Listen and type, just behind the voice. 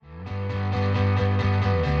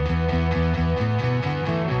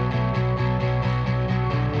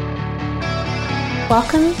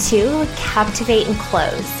Welcome to Captivate and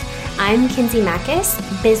Close. I'm Kinsey Mackis,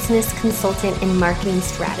 business consultant and marketing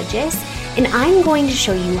strategist, and I'm going to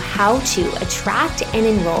show you how to attract and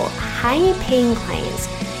enroll high-paying clients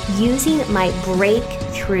using my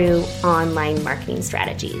breakthrough online marketing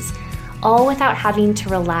strategies, all without having to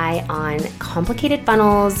rely on complicated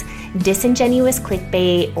funnels, disingenuous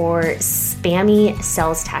clickbait, or spammy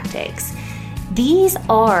sales tactics. These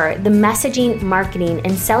are the messaging, marketing,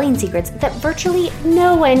 and selling secrets that virtually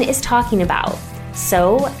no one is talking about.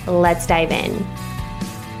 So let's dive in.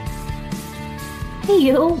 Hey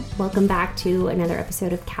you, welcome back to another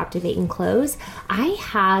episode of Captivate and Close. I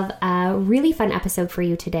have a really fun episode for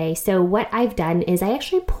you today. So what I've done is I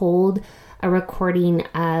actually pulled a recording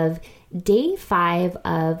of day 5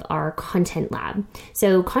 of our Content Lab.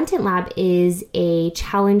 So Content Lab is a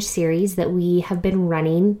challenge series that we have been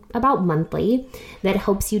running about monthly that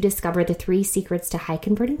helps you discover the 3 secrets to high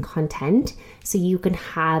converting content so you can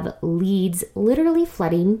have leads literally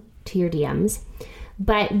flooding to your DMs.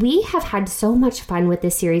 But we have had so much fun with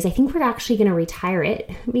this series. I think we're actually going to retire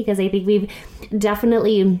it because I think we've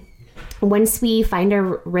definitely, once we find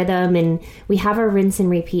our rhythm and we have our rinse and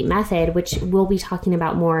repeat method, which we'll be talking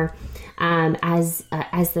about more as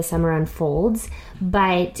the summer unfolds,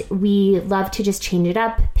 but we love to just change it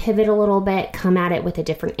up, pivot a little bit, come at it with a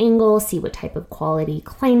different angle, see what type of quality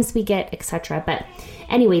clients we get, etc. But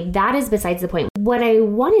anyway, that is besides the point. What I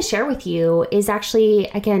want to share with you is actually,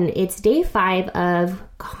 again, it's day 5 of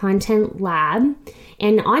Content Lab.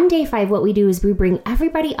 And on day 5, what we do is we bring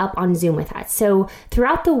everybody up on Zoom with us. So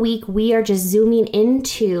throughout the week, we are just streaming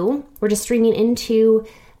into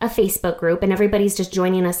a Facebook group, and everybody's just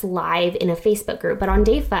joining us live in a Facebook group. But on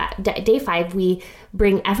day 5, we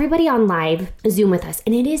bring everybody on live Zoom with us.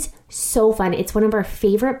 And it is so fun. It's one of our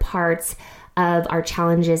favorite parts of our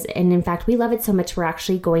challenges. And in fact, we love it so much, we're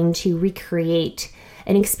actually going to recreate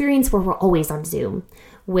an experience where we're always on Zoom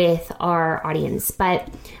with our audience. But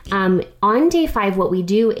on day 5, what we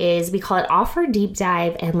do is we call it Offer Deep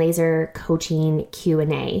Dive and Laser Coaching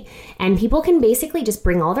Q&A. And people can basically just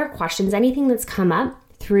bring all their questions, anything that's come up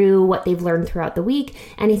through what they've learned throughout the week,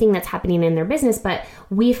 anything that's happening in their business. But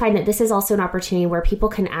we find that this is also an opportunity where people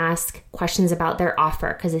can ask questions about their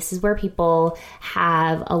offer, because this is where people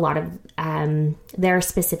have a lot of their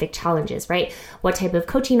specific challenges, right? What type of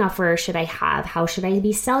coaching offer should I have? How should I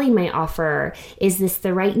be selling my offer? Is this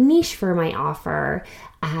the right niche for my offer?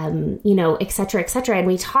 Et cetera, et cetera. And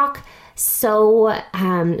we talk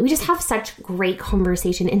we just have such great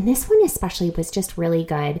conversation. And this one especially was just really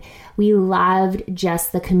good. We loved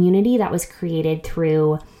just the community that was created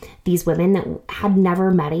through these women that had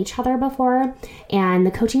never met each other before. And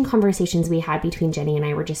the coaching conversations we had between Jenny and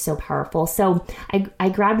I were just so powerful. So I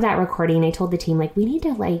grabbed that recording. I told the team, we need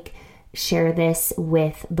to share this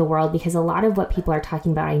with the world, because a lot of what people are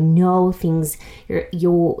talking about, I know things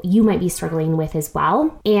you might be struggling with as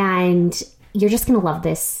well. And you're just going to love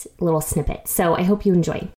this little snippet. So I hope you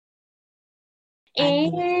enjoy.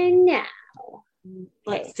 And now,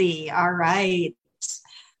 let's see. All right.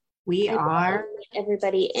 We are.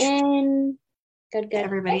 Everybody in. Good.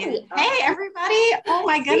 Everybody. Hey, everybody. Oh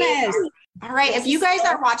my goodness. All right. If you guys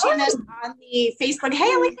are watching this on the Facebook,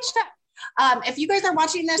 hey, Alicia. If you guys are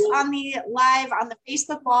watching this on the live on the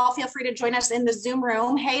Facebook wall, feel free to join us in the Zoom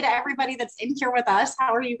room. Hey to everybody that's in here with us.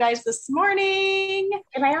 How are you guys this morning?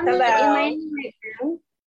 Am I in the right room?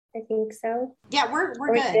 I think so. Yeah, we're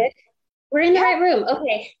good. We're in the right room.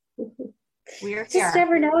 Okay. We're here. Just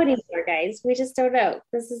never know anymore, guys. We just don't know.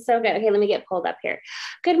 This is so good. Okay, let me get pulled up here.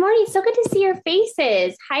 Good morning. So good to see your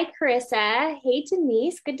faces. Hi, Carissa. Hey,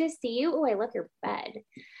 Denise. Good to see you. Oh, I love your bed.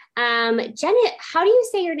 Jenna, how do you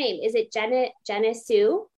say your name? Is it Jenna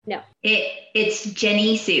Sue? No. It's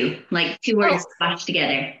Jenny Sue, like 2 words splashed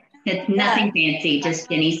together. It's nothing fancy, just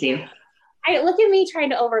Jenny Sue. Look at me trying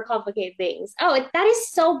to overcomplicate things. Oh, that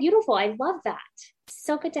is so beautiful. I love that.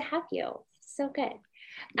 So good to have you. So good.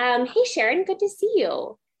 Hey, Sharon, good to see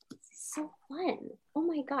you. This is so fun. Oh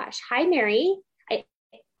my gosh. Hi, Mary.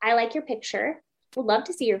 I like your picture. Would love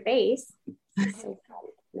to see your face. So fun.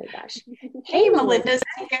 Oh my gosh. Hey, Melinda's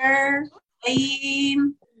here. Hey.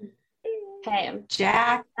 Hey.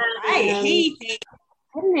 Jack. Hi. Hey.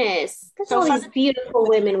 Goodness. That's all these beautiful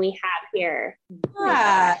women we have here.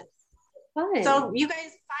 Yeah. Fun. So you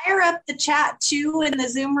guys fire up the chat too in the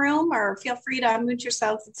Zoom room, or feel free to unmute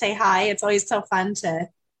yourselves and say hi. It's always so fun to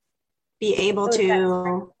be able to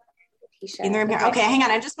in the room here. Okay, hang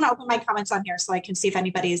on. I just want to open my comments on here so I can see if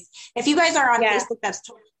you guys are on Facebook, that's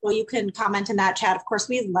totally cool. You can comment in that chat. Of course,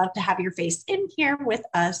 we'd love to have your face in here with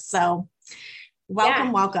us. So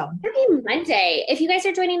Welcome. Happy Monday. If you guys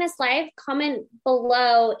are joining us live, comment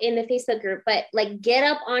below in the Facebook group, but like get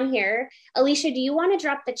up on here. Alicia, do you want to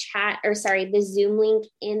drop the the Zoom link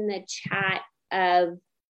in the chat of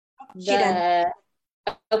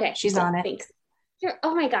Okay. She's on it. Thanks.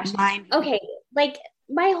 Oh my gosh. Okay. Like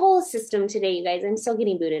my whole system today, you guys, I'm still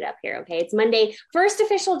getting booted up here. Okay. It's Monday, first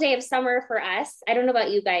official day of summer for us. I don't know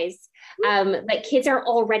about you guys. But kids are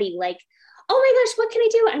already like, oh my gosh, what can I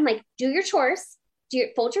do? I'm like, do your chores,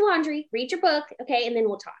 fold your laundry, read your book. Okay. And then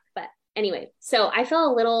we'll talk. But anyway, so I feel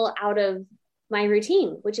a little out of my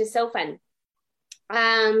routine, which is so fun.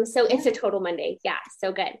 So it's a total Monday. Yeah.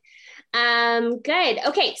 So good. Good.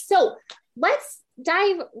 Okay. So let's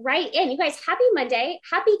dive right in. You guys, happy Monday.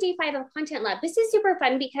 Happy day 5 of Content Lab. This is super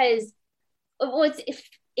fun because it's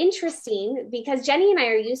interesting because Jenny and I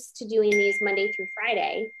are used to doing these Monday through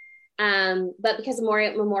Friday. But because of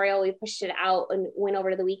Memorial, we pushed it out and went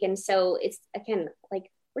over to the weekend. So it's, again,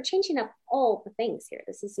 like we're changing up all the things here.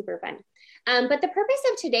 This is super fun. But the purpose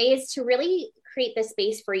of today is to really create the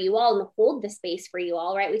space for you all and hold the space for you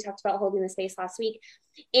all, right? We talked about holding the space last week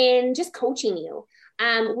and just coaching you.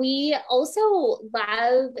 We also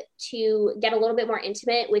love to get a little bit more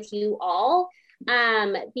intimate with you all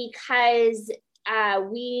because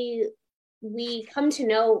we come to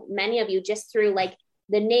know many of you just through like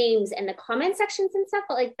the names and the comment sections and stuff,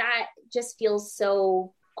 but like that just feels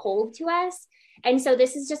so cold to us. And so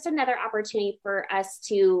this is just another opportunity for us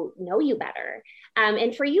to know you better.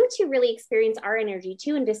 And for you to really experience our energy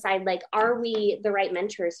too, and decide like, are we the right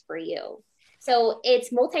mentors for you? So it's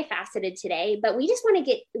multifaceted today, but we just want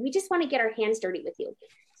to get our hands dirty with you.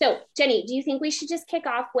 So Jenny, do you think we should just kick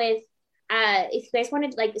off with, if you guys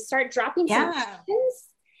want to like start dropping some questions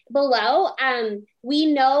below? We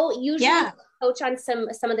know usually coach on some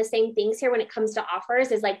of the same things here when it comes to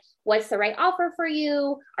offers is like, what's the right offer for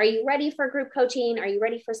you? Are you ready for group coaching? Are you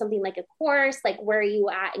ready for something like a course? Like where are you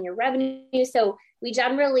at in your revenue? So we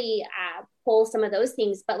generally pull some of those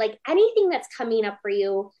things, but like anything that's coming up for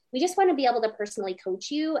you, we just want to be able to personally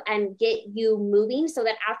coach you and get you moving so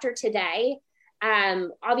that after today,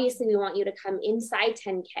 obviously we want you to come inside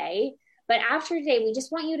 10K, but after today, we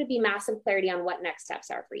just want you to be massive clarity on what next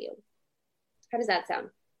steps are for you. How does that sound?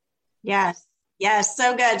 Yes,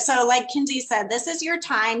 so good. So like Kinsey said, this is your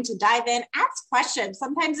time to dive in, ask questions.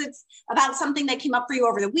 Sometimes it's about something that came up for you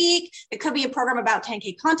over the week. It could be a program about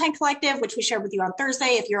 10K Content Collective, which we shared with you on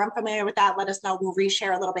Thursday. If you're unfamiliar with that, let us know. We'll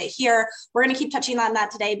reshare a little bit here. We're going to keep touching on that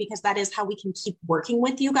today because that is how we can keep working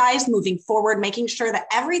with you guys moving forward, making sure that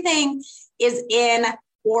everything is in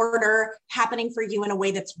order, happening for you in a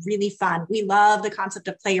way that's really fun. We love the concept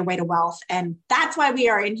of play your way to wealth. And that's why we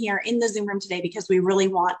are in here in the Zoom room today, because we really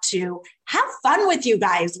want to have fun with you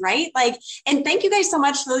guys, right? Like, and thank you guys so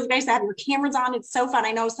much. Those of you guys that have your cameras on, it's so fun.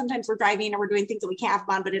 I know sometimes we're driving and we're doing things that we can't have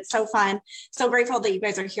on, but it's so fun. So grateful that you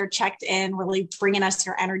guys are here checked in, really bringing us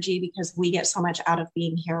your energy because we get so much out of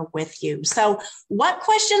being here with you. So what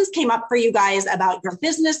questions came up for you guys about your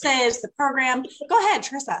businesses, the program? Go ahead,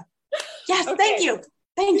 Trissa. Yes, okay.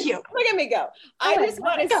 Thank you. Look at me go. I just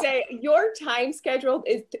want to say your time schedule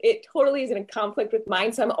it totally is in conflict with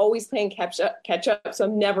mine. So I'm always playing catch up. So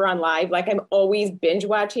I'm never on live. Like I'm always binge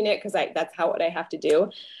watching it because that's what I have to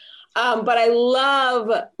do. But I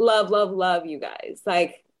love you guys.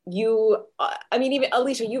 Like you, I mean, even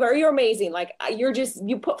Alicia, you're amazing. Like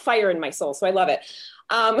you put fire in my soul. So I love it.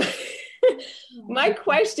 My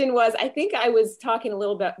question was, I think I was talking a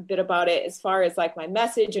little bit about it as far as like my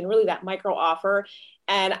message and really that micro offer.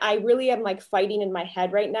 And I really am like fighting in my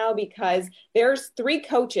head right now because there's 3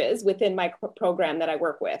 coaches within my program that I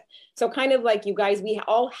work with. So kind of like you guys, we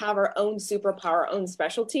all have our own superpower, our own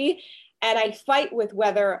specialty. And I fight with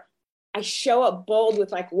whether I show up bold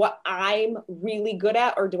with like what I'm really good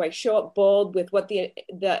at, or do I show up bold with what the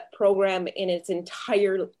program in its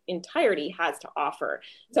entirety has to offer?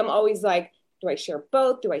 So I'm always like, do I share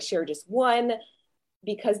both? Do I share just one?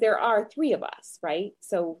 Because there are 3 of us, right?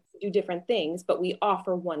 So we do different things, but we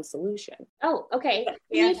offer one solution. Oh, okay.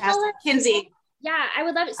 Fantastic. Kinsey. Yeah, I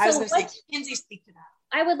would love it. I was going to say, Kinsey, speak to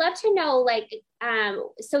that. I would love to know, like,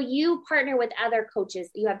 so you partner with other coaches.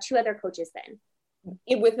 You have 2 other coaches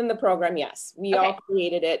then? Within the program, yes. We all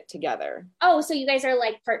created it together. Oh, so you guys are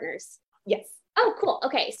like partners? Yes. Oh, cool.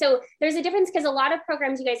 Okay. So there's a difference because a lot of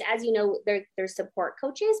programs, you guys, as you know, they're support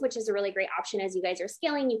coaches, which is a really great option as you guys are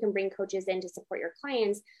scaling. You can bring coaches in to support your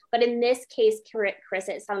clients. But in this case, Chris,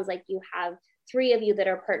 it sounds like you have 3 of you that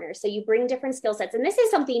are partners. So you bring different skill sets. And this is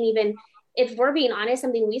something even if we're being honest,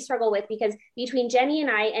 something we struggle with, because between Jenny and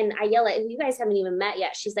Ayala, who you guys haven't even met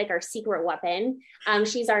yet, she's like our secret weapon.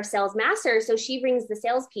 She's our sales master. So she brings the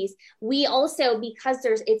sales piece. We also, because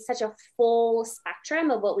it's such a full spectrum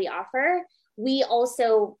of what we offer, we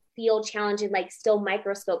also feel challenged in like still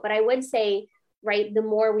microscope. But I would say, right, the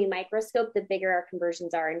more we microscope, the bigger our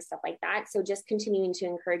conversions are and stuff like that. So just continuing to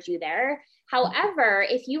encourage you there. However,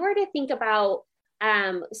 if you were to think about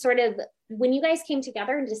sort of when you guys came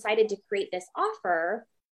together and decided to create this offer,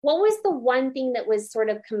 what was the one thing that was sort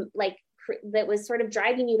of that was sort of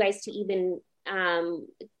driving you guys to even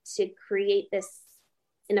to create this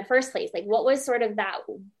in the first place? Like, what was sort of that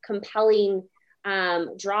compelling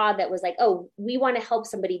draw that was like, oh, we want to help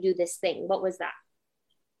somebody do this thing? What was that?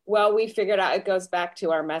 Well, we figured out, it goes back to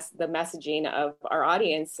the messaging of our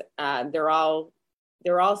audience. They're all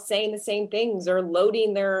saying the same things.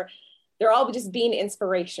 They're all just being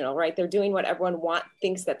inspirational, right? They're doing what everyone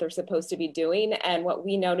thinks that they're supposed to be doing. And what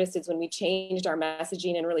we noticed is when we changed our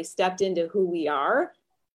messaging and really stepped into who we are,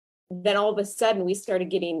 then all of a sudden we started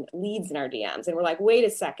getting leads in our DMs. And we're like, wait a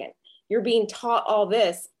second, you're being taught all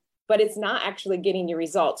this, but it's not actually getting you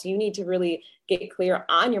results. You need to really get clear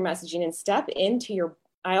on your messaging and step into your,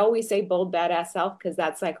 I always say bold, badass self, because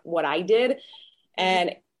that's like what I did.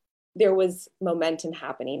 And there was momentum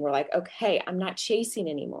happening. We're like, okay, I'm not chasing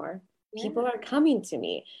anymore. People are coming to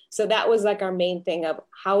me. So that was like our main thing of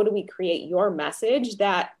how do we create your message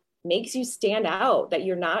that makes you stand out, that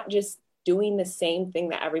you're not just doing the same thing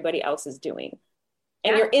that everybody else is doing.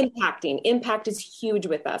 And you're impacting. Impact is huge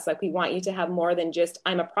with us. Like, we want you to have more than just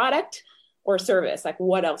I'm a product or service. Like,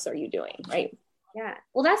 what else are you doing? Right. Yeah.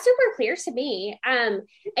 Well, that's super clear to me.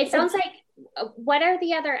 It sounds like, what are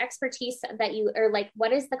the other expertise that or like,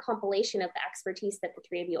 what is the compilation of the expertise that the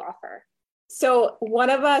three of you offer? So one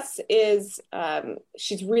of us is,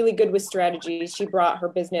 she's really good with strategy. She brought her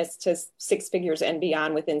business to 6 figures and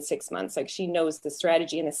beyond within 6 months. Like, she knows the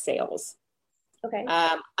strategy and the sales. Okay.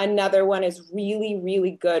 Another one is really,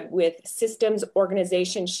 really good with systems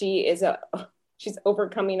organization. She's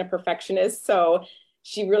overcoming a perfectionist. So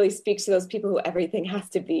she really speaks to those people who everything has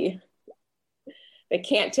to be. They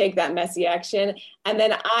can't take that messy action. And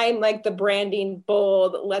then I'm like the branding,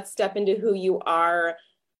 bold, let's step into who you are.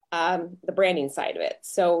 The branding side of it.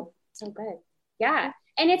 So good. Yeah.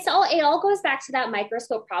 And it all goes back to that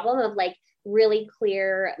microscope problem of like really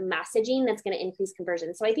clear messaging that's going to increase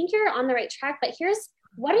conversion. So I think you're on the right track, but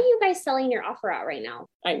what are you guys selling your offer at right now?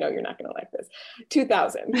 I know you're not going to like this.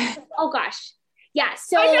 2,000. Oh gosh. Yeah.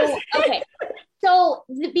 So, okay. So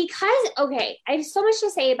I have so much to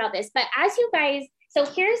say about this, but as you guys, so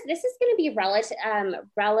this is going to be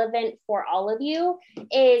relevant for all of you,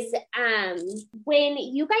 is when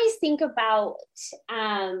you guys think about,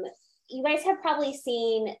 you guys have probably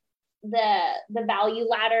seen the value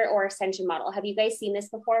ladder or ascension model. Have you guys seen this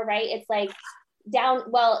before, right? It's like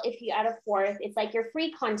if you add a fourth, it's like your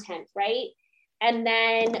free content, right? And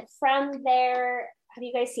then from there, have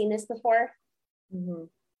you guys seen this before? Mm-hmm.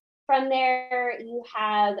 From there, you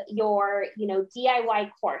have your, DIY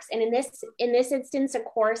course. And in this instance, a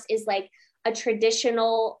course is like a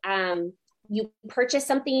traditional, you purchase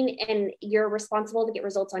something and you're responsible to get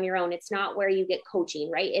results on your own. It's not where you get coaching,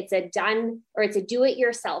 right? It's a do it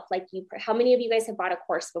yourself. Like how many of you guys have bought a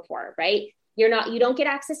course before, right? You don't get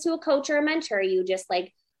access to a coach or a mentor. You just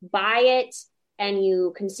like buy it and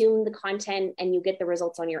you consume the content and you get the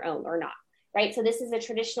results on your own or not. Right. So this is a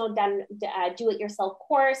traditional do-it-yourself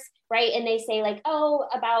course, right? And they say like, oh,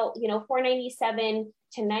 about, $497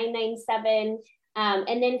 to $997.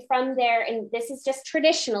 And then from there, and this is just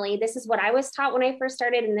traditionally, this is what I was taught when I first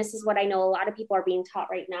started. And this is what I know a lot of people are being taught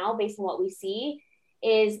right now based on what we see,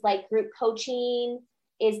 is like group coaching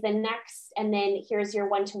is the next. And then here's your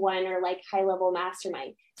one-to-one or like high-level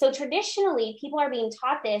mastermind. So traditionally people are being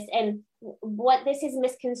taught this. And what this is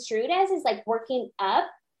misconstrued as is like working up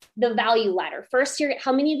the value ladder. First,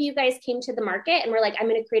 how many of you guys came to the market and were like, I'm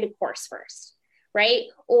going to create a course first, right?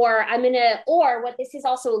 Or what this is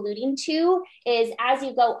also alluding to is as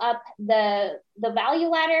you go up the value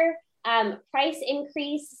ladder, price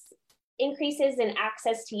increases and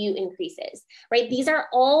access to you increases, right? These are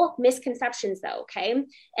all misconceptions though, okay?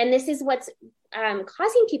 And this is what's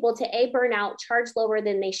causing people to burn out, charge lower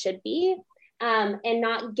than they should be, and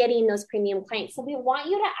not getting those premium clients. So we want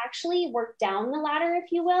you to actually work down the ladder,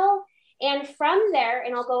 if you will. And from there,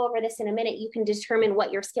 and I'll go over this in a minute, you can determine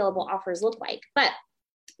what your scalable offers look like. But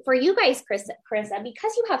for you guys, Carissa,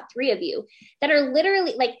 because you have 3 of you that are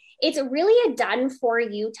literally like, it's really a done for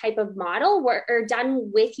you type of model or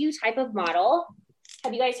done with you type of model.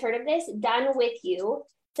 Have you guys heard of this? Done with you.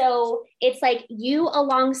 So it's like you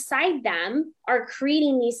alongside them are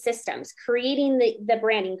creating these systems, creating the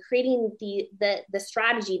branding, creating the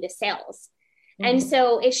strategy, the sales. Mm-hmm. And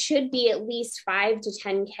so it should be at least 5 to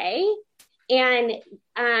 10K.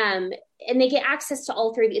 And they get access to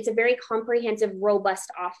all three. It's a very comprehensive, robust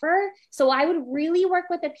offer. So I would really work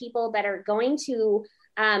with the people that are going to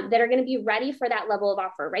be ready for that level of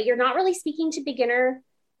offer, right? You're not really speaking to beginner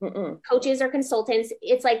coaches or consultants.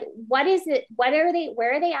 It's like, what is it? Where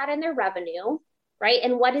are they at in their revenue? Right.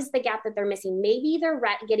 And what is the gap that they're missing? Maybe they're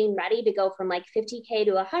getting ready to go from like 50K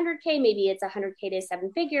to 100K. Maybe it's 100K to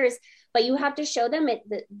 7 figures, but you have to show them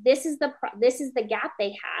this is the gap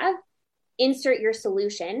they have. Insert your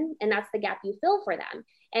solution. And that's the gap you fill for them.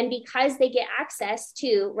 And because they get access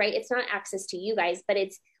to, right, it's not access to you guys, but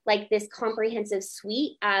it's like this comprehensive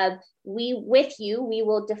suite of we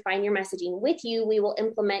will define your messaging. With you, we will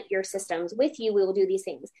implement your systems. With you, we will do these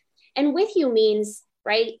things. And with you means,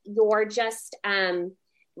 right, you're just,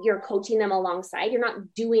 you're coaching them alongside. You're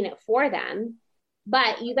not doing it for them,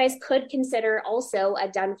 but you guys could consider also a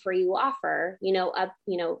done for you offer, up,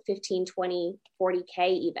 15, 20, 40K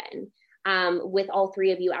even. With all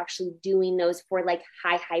three of you actually doing those for like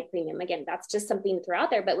high premium. Again, that's just something to throw out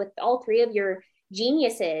there, but with all three of your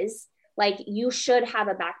geniuses, like you should have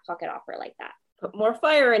a back pocket offer like that. Put more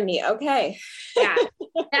fire in me. Okay. Yeah.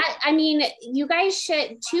 You guys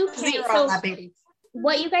should 2K. So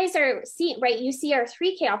what you guys are seeing, right? You see our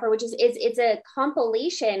 3K offer, which is it's a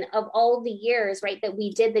compilation of all the years, right? That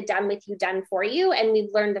we did the done with you, done for you. And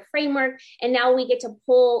we've learned the framework. And now we get to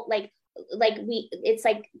pull it's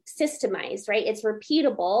like systemized, right? It's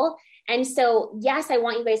repeatable. And so, yes, I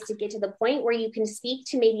want you guys to get to the point where you can speak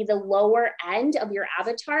to maybe the lower end of your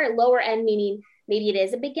avatar, lower end, meaning maybe it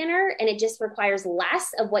is a beginner and it just requires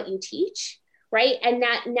less of what you teach, right? And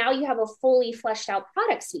that now you have a fully fleshed out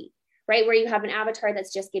product suite, right? Where you have an avatar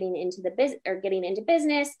that's just getting into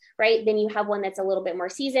business, right? Then you have one that's a little bit more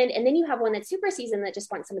seasoned. And then you have one that's super seasoned that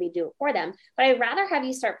just wants somebody to do it for them. But I'd rather have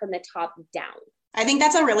you start from the top down. I think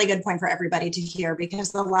that's a really good point for everybody to hear,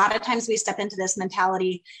 because a lot of times we step into this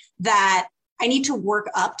mentality that I need to work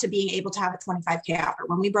up to being able to have a 25K offer.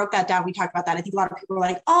 When we broke that down, we talked about that. I think a lot of people were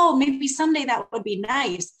like, oh, maybe someday that would be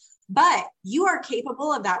nice. But you are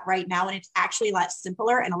capable of that right now. And it's actually a lot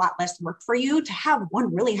simpler and a lot less work for you to have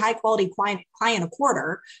one really high quality client a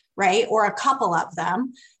quarter, right? Or a couple of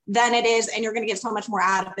them than it is. And you're going to get so much more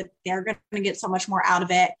out of it. They're going to get so much more out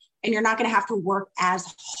of it. And you're not going to have to work as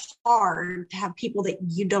hard to have people that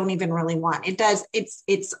you don't even really want.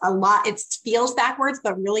 It's a lot. It feels backwards,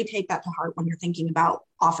 but really take that to heart when you're thinking about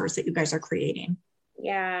offers that you guys are creating.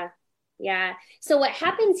 Yeah. Yeah. So what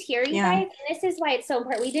happens here, you guys, and this is why it's so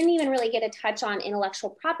important. We didn't even really get a touch on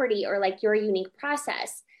intellectual property or like your unique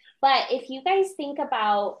process. But if you guys think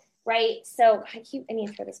about, right, so I need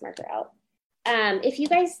to throw this marker out. If you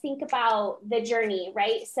guys think about the journey,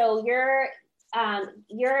 right? So your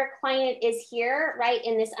client is here, right,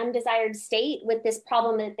 in this undesired state with this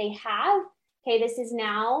problem that they have. Okay, this is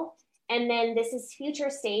now, and then this is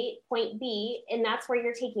future state, point B, and that's where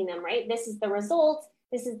you're taking them, right? This is the result.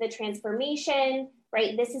 This is the transformation,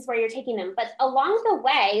 right? This is where you're taking them. But along the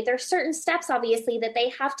way, there's certain steps, obviously, that they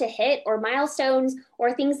have to hit, or milestones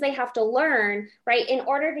or things they have to learn, right, in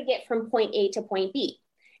order to get from point A to point B.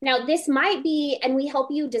 Now, this might be, and we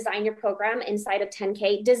help you design your program inside of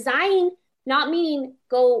 10K. Design, not meaning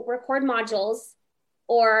go record modules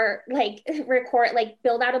or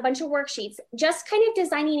build out a bunch of worksheets, just kind of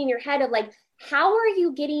designing in your head of like, how are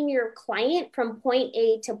you getting your client from point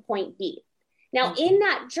A to point B? Now, in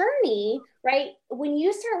that journey, right, when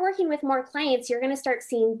you start working with more clients, you're going to start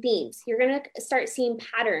seeing themes. You're going to start seeing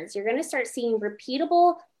patterns. You're going to start seeing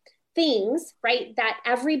repeatable things, right, that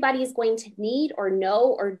everybody's going to need or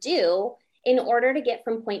know or do in order to get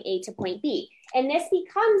from point A to point B. And this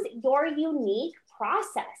becomes your unique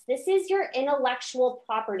process. This is your intellectual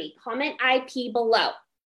property. Comment IP below.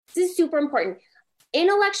 This is super important.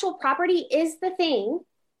 Intellectual property is the thing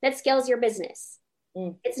that scales your business.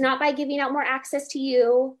 It's not by giving out more access to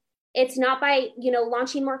you. It's not by,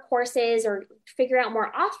 launching more courses or figure out more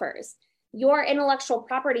offers. Your intellectual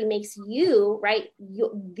property makes you, right,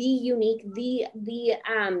 the unique,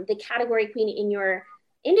 the category queen in your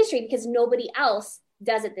industry, because nobody else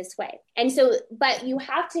does it this way. And so, but you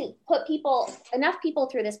have to put enough people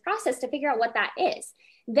through this process to figure out what that is.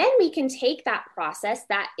 Then we can take that process,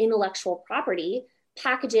 that intellectual property,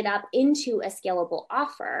 package it up into a scalable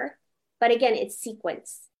offer. But again, it's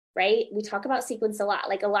sequence, right? We talk about sequence a lot.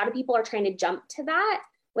 Like a lot of people are trying to jump to that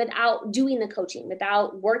without doing the coaching,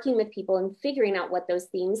 without working with people and figuring out what those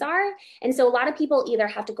themes are. And so a lot of people either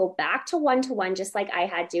have to go back to one-to-one, just like I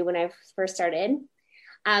had to when I first started,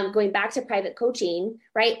 going back to private coaching,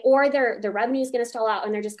 right? Or their revenue is going to stall out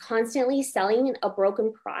and they're just constantly selling a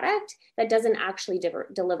broken product that doesn't actually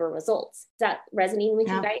deliver results. Is that resonating with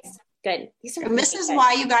you guys? Good. And this is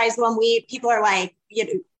why you guys, when people are like,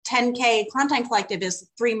 10K Content Collective is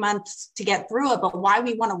 3 months to get through it, but why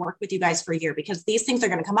we want to work with you guys for a year, because these things are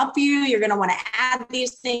going to come up for you. You're going to want to add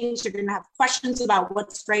these things. You're going to have questions about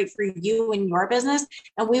what's right for you and your business.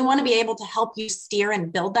 And we want to be able to help you steer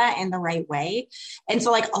and build that in the right way. And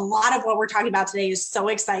so like a lot of what we're talking about today is so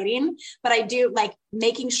exciting, but I do like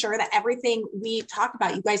making sure that everything we talk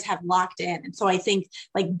about, you guys have locked in. And so I think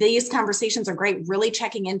like these conversations are great, really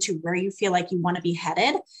checking into where you feel like you want to be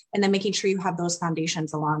headed and then making sure you have those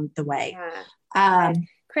foundations along the way.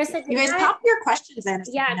 Krista, you guys pop your questions in.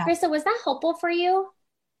 Yeah, Krista, was that helpful for you?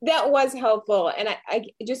 That was helpful. And I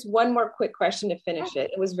just one more quick question to finish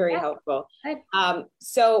it. It was very helpful.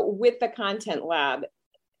 So with the Content Lab,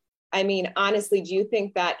 I mean, honestly, do you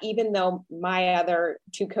think that even though my other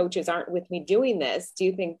 2 coaches aren't with me doing this, do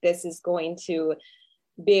you think this is going to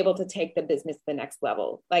be able to take the business to the next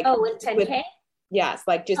level? Like, with 10K? Yes.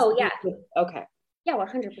 Like just, okay. Yeah,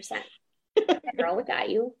 100%. Girl, we got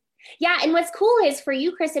you. Yeah. And what's cool is for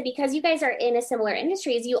you, Krista, because you guys are in a similar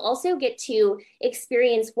industries, you also get to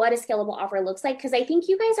experience what a scalable offer looks like. Cause I think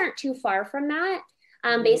you guys aren't too far from that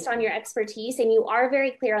based on your expertise, and you are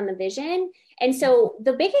very clear on the vision. And so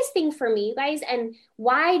the biggest thing for me, you guys, and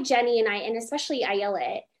why Jenny and I, and especially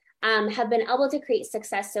Ayelet, have been able to create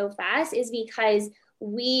success so fast is because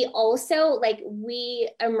we also we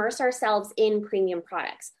immerse ourselves in premium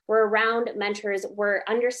products. We're around mentors. We're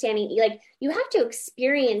understanding, like, you have to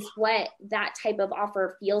experience what that type of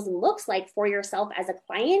offer feels and looks like for yourself as a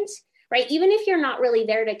client, right? Even if you're not really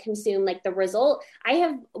there to consume like the result.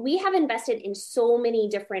 We have invested in so many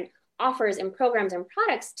different offers and programs and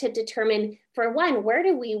products to determine, for one, where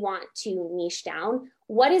do we want to niche down?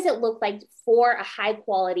 What does it look like for a high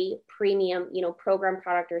quality premium, program,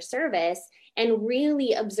 product, or service, and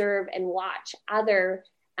really observe and watch other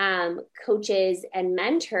coaches and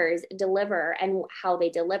mentors deliver and how they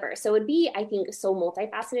deliver. So it'd be, I think, so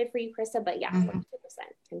multifaceted for you, Krista, but yeah, 100%,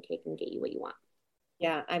 10K can get you what you want.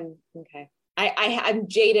 Yeah, I'm okay. I'm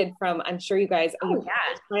jaded from, I'm sure you guys,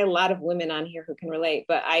 there's a lot of women on here who can relate,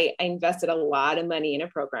 but I invested a lot of money in a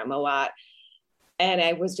program, and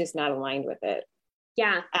I was just not aligned with it.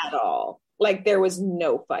 Yeah. At all. Like there was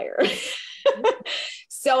no fire.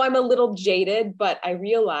 So I'm a little jaded, but I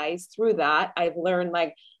realized through that, I've learned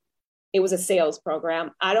like it was a sales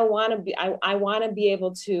program. I don't want to be, I want to be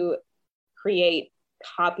able to create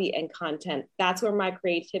copy and content. That's where my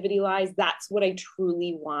creativity lies. That's what I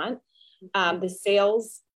truly want. The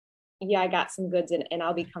sales, I got some goods and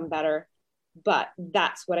I'll become better, but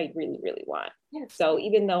that's what I really, really want. Yeah. So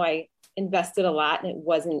even though I invested a lot and it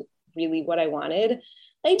wasn't really what I wanted,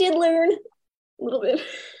 I did learn a little bit.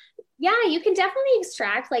 Yeah, you can definitely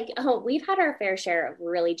extract, we've had our fair share of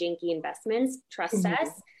really janky investments, trust us.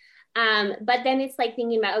 But then it's like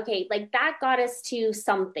thinking about, okay, like that got us to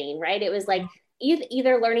something, right? It was like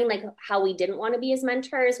either learning like how we didn't want to be as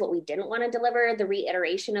mentors, what we didn't want to deliver, the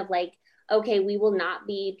reiteration of like, okay, we will not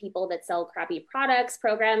be people that sell crappy products,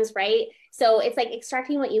 programs, right? So it's like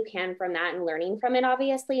extracting what you can from that and learning from it,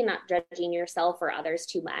 obviously, not judging yourself or others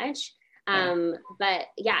too much. But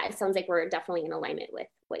yeah, it sounds like we're definitely in alignment with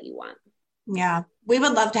what you want. Yeah, we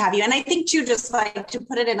would love to have you. And I think too, just like to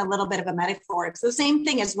put it in a little bit of a metaphor, it's the same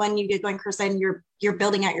thing as when you get going, Krista, and you're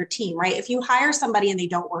building out your team, right? If you hire somebody and they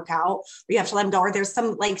don't work out, or you have to let them go, or there's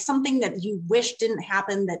something that you wish didn't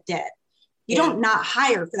happen that did, you don't not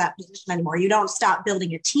hire for that position anymore. You don't stop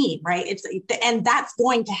building a team, right? And that's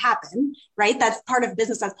going to happen, right? That's part of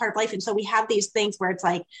business. That's part of life. And so we have these things where it's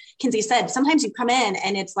like Kinsey said, sometimes you come in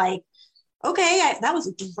and it's like, okay, that was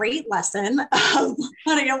a great lesson of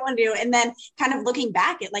what I don't want to do. And then kind of looking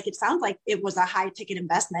back at it sounds like it was a high ticket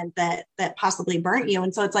investment that possibly burnt you.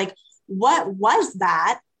 And so it's like, what was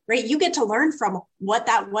that, right? You get to learn from what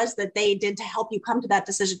that was that they did to help you come to that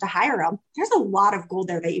decision to hire them. There's a lot of gold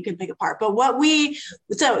there that you can pick apart. But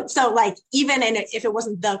so like, even if it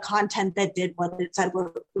wasn't the content that did what it said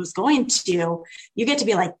it was going to, you get to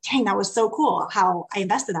be like, dang, that was so cool how I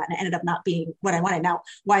invested that and it ended up not being what I wanted. Now,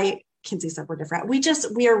 why Kinsey said we're different.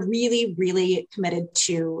 We are really, really committed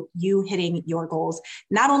to you hitting your goals,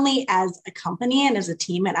 not only as a company and as a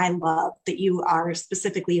team. And I love that you are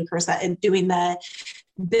specifically, you, Krista, and doing the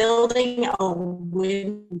building a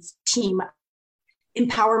wins team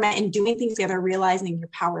empowerment and doing things together, realizing your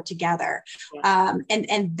power together.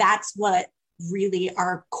 And that's what really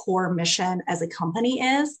our core mission as a company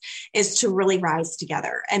is to really rise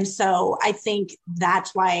together. And so I think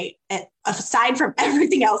that's why, aside from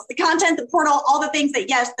everything else, the content, the portal, all the things that,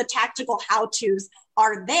 yes, the tactical how-tos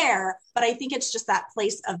are there, but I think it's just that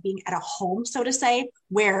place of being at a home, so to say,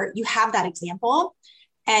 where you have that example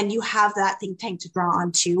and you have that think tank to draw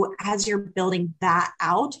on to as you're building that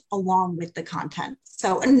out along with the content.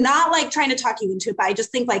 So not like trying to talk you into it, but I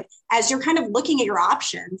just think like as you're kind of looking at your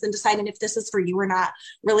options and deciding if this is for you or not,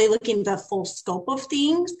 really looking at the full scope of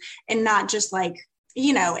things and not just like,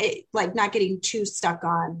 like not getting too stuck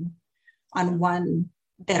on one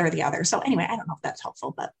bit or the other. So anyway, I don't know if that's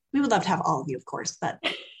helpful, but we would love to have all of you, of course, but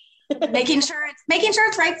making sure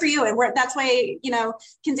it's right for you. And that's why,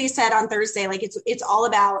 Kinsey said on Thursday, like it's all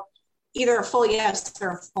about either a full yes or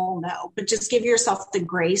a full no, but just give yourself the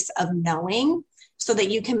grace of knowing so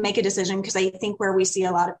that you can make a decision. Cause I think where we see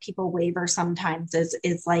a lot of people waver sometimes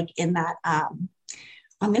is like in that, I'm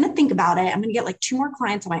going to think about it. I'm going to get like 2 more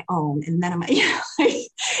clients of my own. And then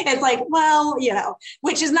it's like, well,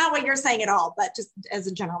 which is not what you're saying at all, but just as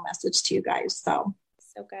a general message to you guys. So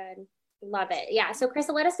good. Love it. Yeah. So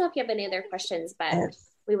Krista, let us know if you have any other questions, but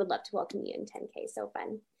we would love to welcome you in 10K. So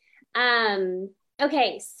fun.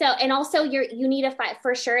 Okay. So, and also you need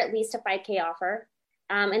for sure, at least a 5K offer.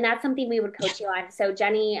 And that's something we would coach you on. So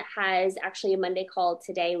Jenny has actually a Monday call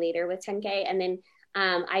today later with 10K. And then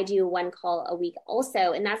I do 1 call a week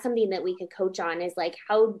also. And that's something that we could coach on is like,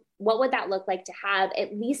 what would that look like to have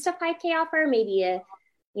at least a 5K offer, maybe a,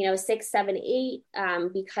 6, 7, 8,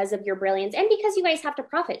 because of your brilliance and because you guys have to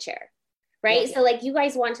profit share, right? Yeah. So like you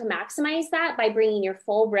guys want to maximize that by bringing your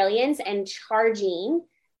full brilliance and charging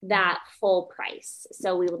that full price.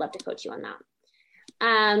 So we would love to coach you on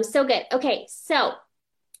that. So good. Okay. So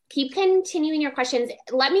keep continuing your questions.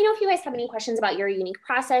 Let me know if you guys have any questions about your unique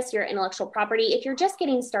process, your intellectual property. If you're just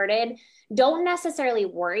getting started, don't necessarily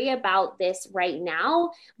worry about this right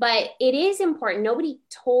now, but it is important. Nobody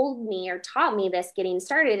told me or taught me this getting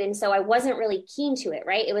started. And so I wasn't really keen to it,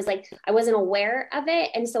 right? It was like, I wasn't aware of it.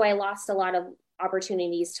 And so I lost a lot of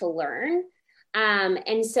opportunities to learn.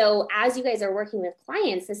 And so as you guys are working with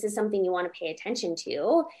clients, this is something you want to pay attention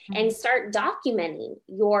to and start documenting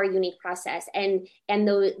your unique process and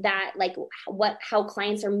how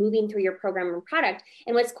clients are moving through your program and product.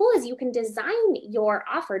 And what's cool is you can design your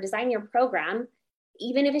offer, design your program,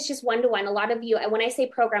 even if it's just one-to-one. A lot of you, when I say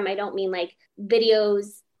program, I don't mean like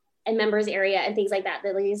videos and members area and things like that.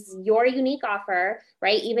 That is your unique offer,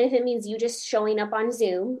 right? Even if it means you just showing up on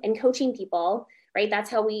Zoom and coaching people, right? That's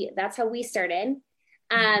how we started.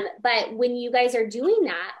 But when you guys are doing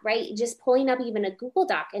that, right, just pulling up even a Google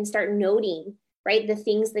Doc and start noting, right, the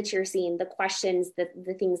things that you're seeing, the questions,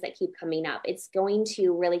 the things that keep coming up, it's going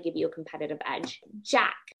to really give you a competitive edge.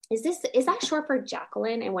 Jack, is that short for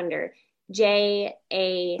Jacqueline? I wonder. JAC?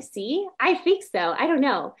 I think so. I don't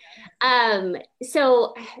know.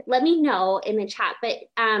 So let me know in the chat,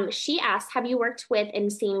 but she asked, have you worked with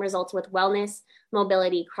and seen results with wellness,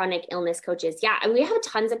 mobility, chronic illness coaches? Yeah, and we have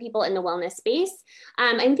tons of people in the wellness space.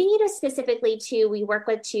 I'm thinking of specifically we work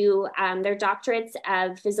with their doctorates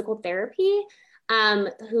of physical therapy,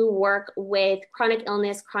 who work with chronic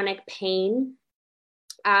illness, chronic pain.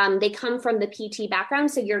 They come from the PT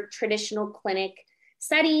background. So your traditional clinic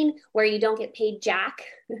setting where you don't get paid jack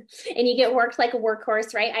and you get worked like a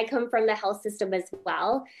workhorse, right? I come from the health system as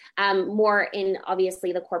well, more in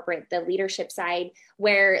obviously the corporate, the leadership side,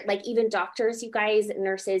 where like even doctors, you guys,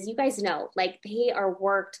 nurses, you guys know, like they are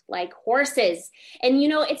worked like horses. And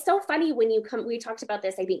it's so funny when we talked about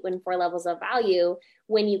this, I think when 4 levels of value,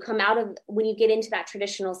 when you get into that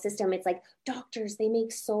traditional system, it's like doctors, they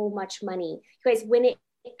make so much money. You guys,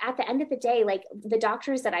 at the end of the day, like the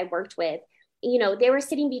doctors that I worked with, they were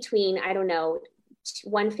sitting between, I don't know,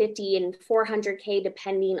 150 and 400K,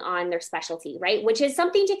 depending on their specialty, right? Which is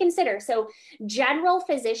something to consider. So general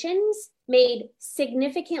physicians made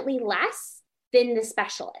significantly less than the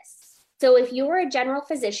specialists. So if you were a general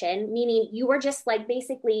physician, meaning you were just like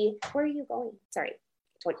basically, where are you going? Sorry.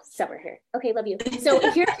 Somewhere here. Okay, love you. So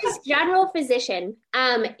if you're this general physician,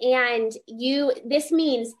 and this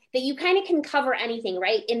means that you kind of can cover anything,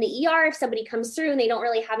 right? In the ER, if somebody comes through and they don't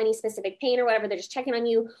really have any specific pain or whatever, they're just checking on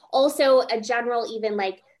you. Also a general, even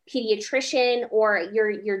like pediatrician or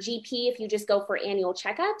your GP, if you just go for annual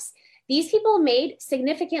checkups, these people made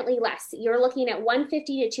significantly less. You're looking at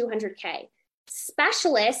 150 to 200K.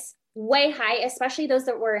 Specialists, way high, especially those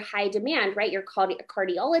that were high demand, right? Your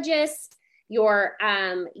cardiologists, your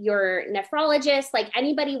nephrologist, like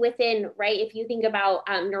anybody within, right? If you think about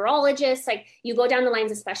neurologists, like you go down the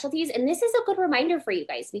lines of specialties. And this is a good reminder for you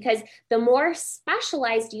guys, because the more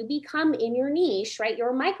specialized you become in your niche, right,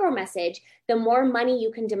 your micro message, the more money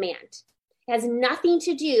you can demand. It has nothing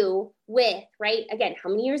to do with, right, again, how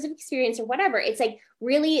many years of experience or whatever. It's like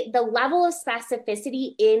really the level of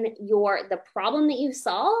specificity in the problem that you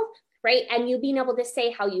solve, right? And you being able to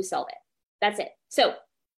say how you solve it. That's it. So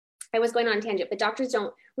I was going on a tangent, but doctors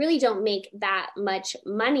don't make that much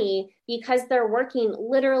money because they're working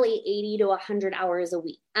literally 80 to 100 hours a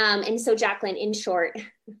week. And so Jacqueline, in short,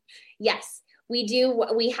 yes, we do.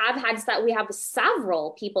 We have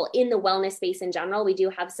several people in the wellness space in general. We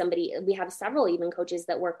have several even coaches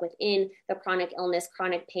that work within the chronic illness,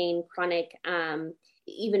 chronic pain, chronic,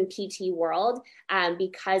 even PT world,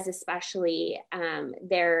 because especially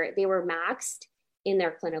they were maxed in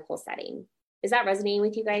their clinical setting. Is that resonating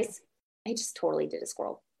with you guys? I just totally did a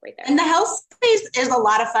squirrel right there. And the health space is a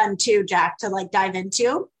lot of fun too, Jack, to like dive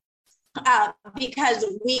into, because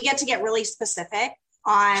we get to get really specific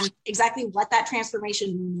on exactly what that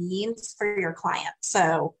transformation means for your client.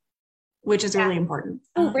 So, which is really important.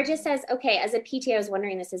 Oh, Bridget says, okay, as a PT, I was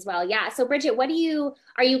wondering this as well. Yeah. So Bridget,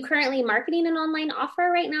 are you currently marketing an online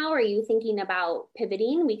offer right now? Or are you thinking about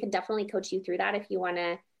pivoting? We could definitely coach you through that if you want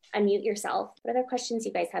to unmute yourself. What other questions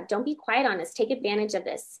you guys have? Don't be quiet on us. Take advantage of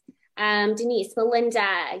this. Denise,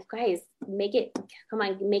 Melinda, you guys, make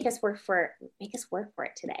us work for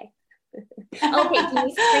it today. Okay,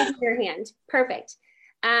 Denise, raise your hand. Perfect.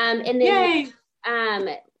 And then, yay.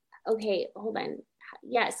 Okay, hold on.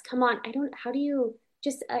 Yes, come on. How do you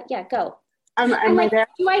just, go. Am I there?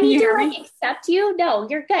 Do I need to accept you? No,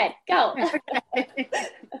 you're good. Go.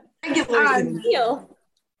 You.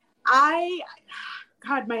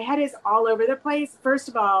 God, my head is all over the place. First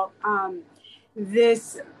of all,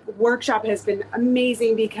 this workshop has been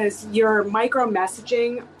amazing because your micro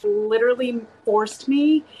messaging literally forced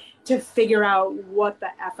me to figure out what the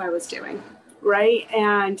F I was doing, right?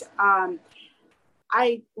 And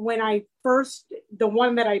the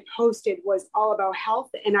one that I posted was all about health,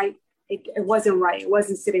 and it wasn't right. It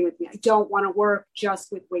wasn't sitting with me. I don't want to work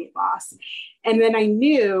just with weight loss. And then I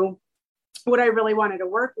knew what I really wanted to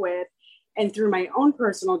work with, and through my own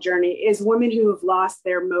personal journey, is women who have lost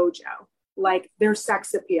their mojo, like their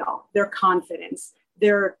sex appeal, their confidence,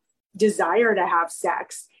 their desire to have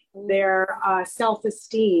sex, their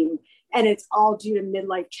self-esteem. And it's all due to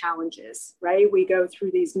midlife challenges, right? We go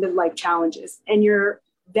through these midlife challenges, and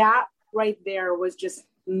that right there was just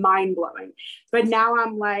mind blowing. But now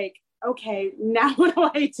I'm like, okay, now what do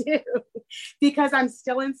I do? Because I'm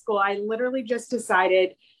still in school. I literally just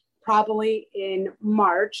decided probably in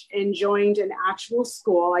March and joined an actual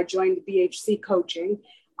school. I joined BHC coaching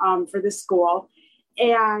for the school,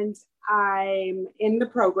 and I'm in the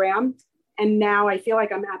program. And now I feel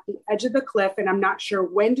like I'm at the edge of the cliff, and I'm not sure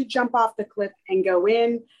when to jump off the cliff and go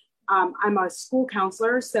in. I'm a school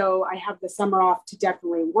counselor, so I have the summer off to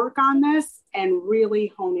definitely work on this and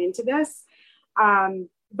really hone into this.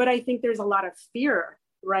 But I think there's a lot of fear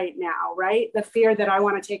right now, right? The fear that I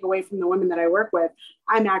want to take away from the women that I work with,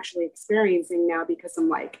 I'm actually experiencing now, because I'm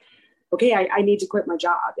like, okay, I need to quit my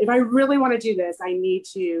job. If I really want to do this, I need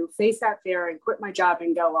to face that fear and quit my job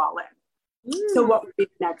and go all in. So what would be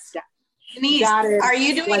the next step? Denise, are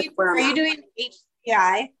you doing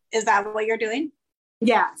HCI? Is that what you're doing?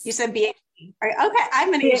 Yes. You said BHC. Okay,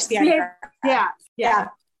 I'm an HCI. Yeah.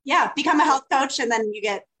 Become a health coach, and then you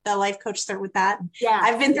get the life coach cert with that. Yeah.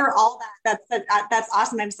 I've been through all that. That's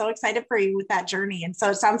awesome. I'm so excited for you with that journey. And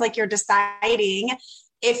so it sounds like you're deciding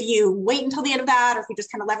if you wait until the end of that, or if you just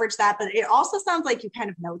kind of leverage that. But it also sounds like you kind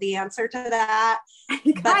of know the answer to that.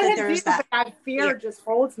 But there's that fear just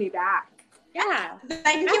holds me back. Yeah.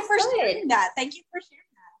 Thank you for sharing that.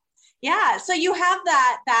 Yeah. So you have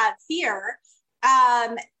that fear.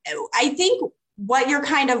 I think what you're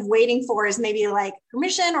kind of waiting for is maybe like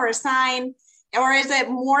permission or a sign, or is it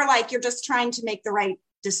more like you're just trying to make the right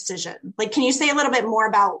decision? Like, can you say a little bit more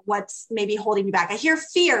about what's maybe holding you back? I hear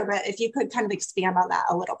fear, but if you could kind of expand on that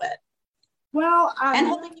a little bit. Well,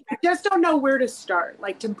 I just don't know where to start.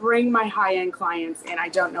 Like, to bring my high-end clients in, I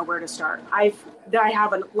don't know where to start. I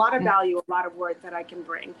have a lot of value, a lot of worth that I can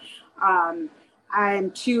bring. I'm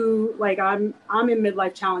in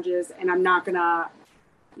midlife challenges, and I'm not gonna,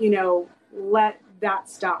 let that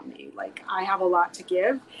stop me. Like, I have a lot to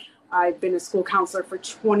give. I've been a school counselor for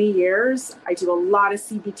 20 years. I do a lot of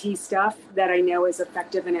CBT stuff that I know is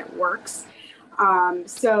effective and it works.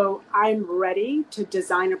 So I'm ready to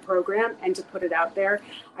design a program and to put it out there.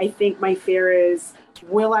 I think my fear is,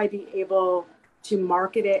 will I be able to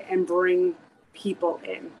market it and bring people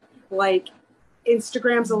in? Like,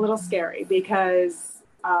 Instagram's a little scary because,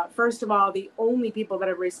 first of all, the only people that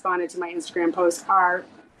have responded to my Instagram posts are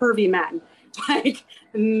pervy men, like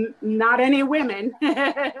not any women.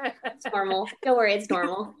 It's normal. Don't worry, it's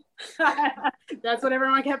normal. That's what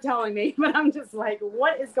everyone kept telling me, but I'm just like,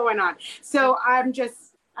 what is going on? So I'm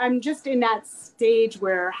just in that stage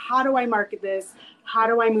where, how do I market this? How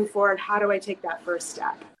do I move forward? How do I take that first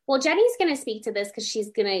step? Well, Jenny's going to speak to this because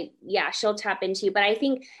she's going to, she'll tap into you. But I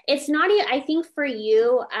think it's not, I think for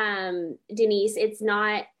you, Denise, it's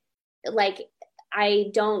not like,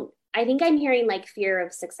 I think I'm hearing like fear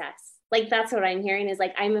of success. Like, that's what I'm hearing is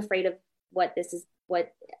like, I'm afraid of what it's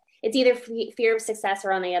either fear of success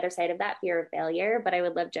or on the other side of that, fear of failure. But I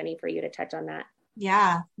would love, Jenny, for you to touch on that.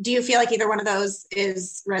 Yeah. Do you feel like either one of those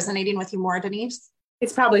is resonating with you more, Denise?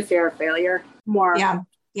 It's probably fear of failure more. Yeah.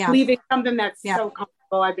 Leaving something that's so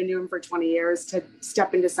comfortable I've been doing for 20 years to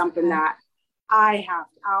step into something that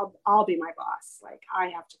I'll be my boss. Like, I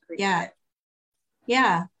have to create it.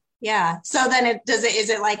 Yeah. So then is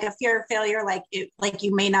it like a fear of failure? Like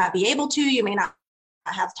you may not be able to, you may not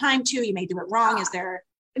have time to, you may do it wrong. Is there?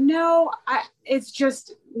 No, it's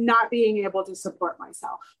just not being able to support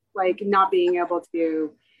myself, like not being able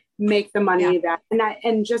to make the money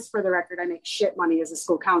and just for the record, I make shit money as a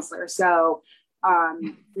school counselor. So,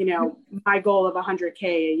 my goal of 100K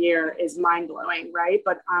a year is mind blowing. Right.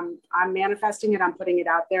 But I'm manifesting it. I'm putting it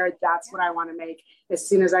out there. That's what I want to make. As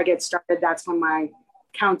soon as I get started, that's when my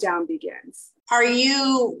countdown begins. Are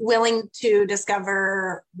you willing to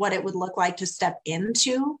discover what it would look like to step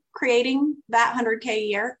into creating that 100K a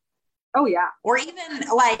year? Oh, yeah. Or even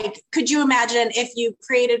like, could you imagine if you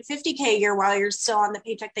created 50K a year while you're still on the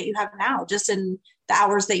paycheck that you have now, just in the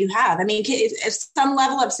hours that you have? I mean, some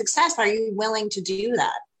level of success, are you willing to do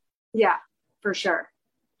that? Yeah, for sure.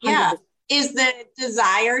 100%. Yeah. Is the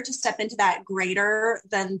desire to step into that greater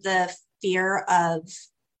than the fear of,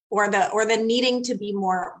 or the needing to be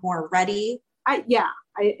more ready?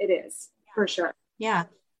 It is for sure.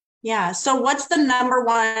 Yeah. So what's the number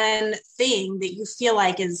one thing that you feel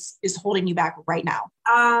like is holding you back right now?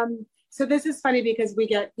 So this is funny because we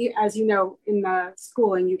get, as you know, in the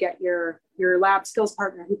schooling, you get your lab skills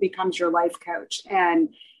partner who becomes your life coach. And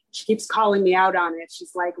she keeps calling me out on it.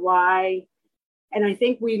 She's like, why? And I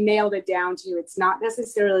think we nailed it down to, it's not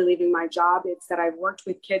necessarily leaving my job. It's that I've worked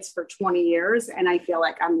with kids for 20 years and I feel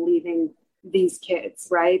like I'm leaving these kids,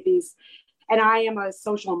 right? And I am a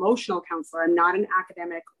social emotional counselor. I'm not an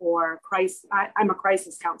academic or I'm a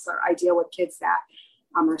crisis counselor. I deal with kids that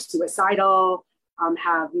are suicidal,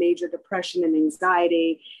 have major depression and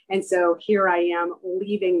anxiety. And so here I am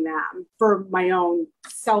leaving them for my own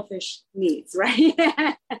selfish needs, right?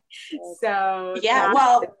 So yeah,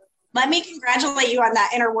 well, let me congratulate you on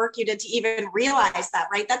that inner work you did to even realize that,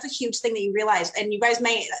 right? That's a huge thing that you realized. And you guys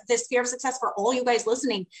this fear of success for all you guys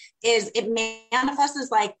listening is it manifests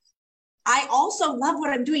as like, I also love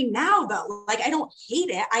what I'm doing now though. Like, I don't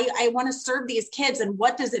hate it. I want to serve these kids. And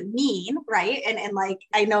what does it mean? Right. And like,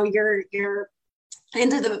 I know you're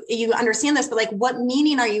you understand this, but like, what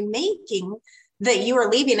meaning are you making that you are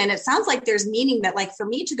leaving? And it sounds like there's meaning that like, for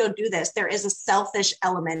me to go do this, there is a selfish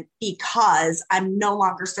element because I'm no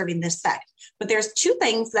longer serving this sect. But there's two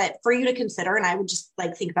things that for you to consider. And I would just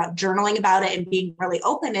like think about journaling about it and being really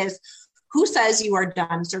open is who says you are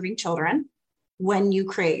done serving children when you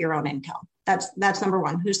create your own income? That's number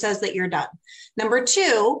one. Who says that you're done? Number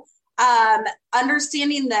two,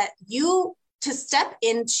 understanding that to step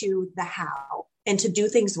into the how and to do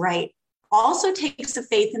things right also takes a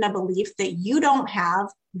faith and a belief that you don't have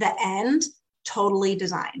the end totally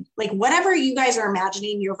designed. Like whatever you guys are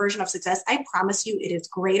imagining your version of success, I promise you it is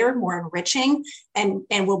greater, more enriching, and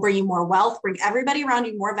will bring you more wealth, bring everybody around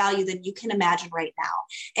you more value than you can imagine right now.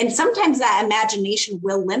 And sometimes that imagination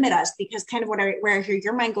will limit us because kind of where I hear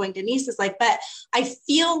your mind going, Denise, is like, but I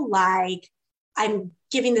feel like I'm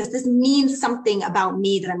giving this means something about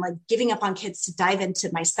me that I'm like giving up on kids to dive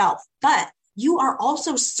into myself. But you are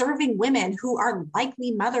also serving women who are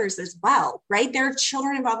likely mothers as well, right? There are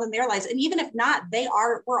children involved in their lives. And even if not,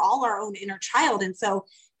 we're all our own inner child. And so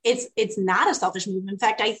it's not a selfish move. In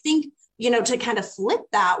fact, I think, to kind of flip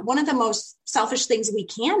that, one of the most selfish things we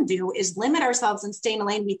can do is limit ourselves and stay in a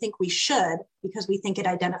lane we think we should because we think it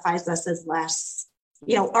identifies us as less,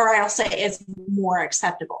 or I'll say it's more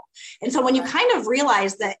acceptable. And so when you kind of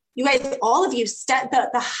realize that you guys, all of you,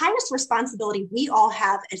 the highest responsibility we all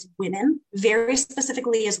have as women, very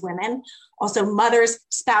specifically as women, also mothers,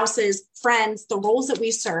 spouses, friends, the roles that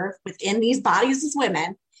we serve within these bodies as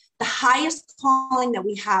women, The highest calling that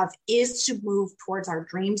we have is to move towards our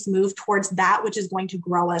dreams, move towards that which is going to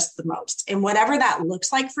grow us the most. And whatever that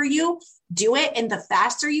looks like for you, do it. And the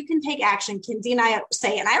faster you can take action, Kinsey and I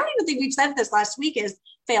say, and I don't even think we've said this last week, is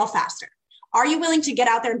fail faster. Are you willing to get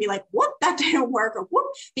out there and be like, whoop, that didn't work, or whoop?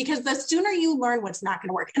 Because the sooner you learn what's not going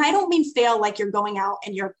to work, and I don't mean fail like you're going out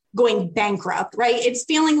and you're going bankrupt, right? It's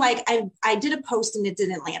feeling like I did a post and it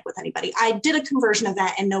didn't land with anybody. I did a conversion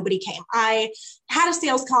event and nobody came. I had a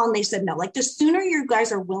sales call and they said no. Like the sooner you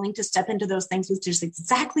guys are willing to step into those things, which is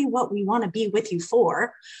exactly what we want to be with you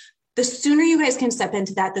for, the sooner you guys can step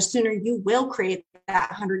into that, the sooner you will create that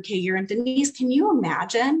 100K year. And Denise, can you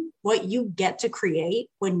imagine what you get to create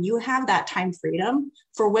when you have that time freedom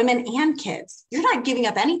for women and kids? You're not giving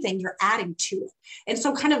up anything, you're adding to it. And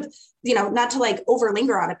so kind of, not to like over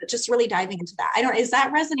linger on it, but just really diving into that. Is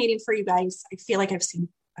that resonating for you guys? I feel like I've seen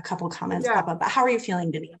a couple of comments pop up, but how are you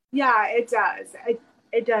feeling, Denise? Yeah, it does.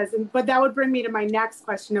 It does. But that would bring me to my next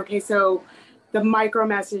question. Okay, so the micro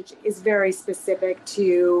message is very specific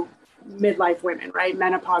to midlife women, right?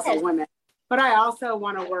 Menopausal women. But I also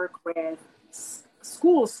want to work with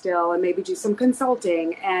schools still and maybe do some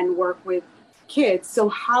consulting and work with kids. So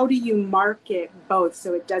how do you market both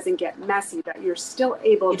so it doesn't get messy, that you're still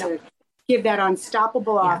able to give that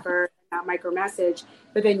unstoppable offer, that micro message,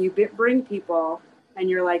 but then you bring people and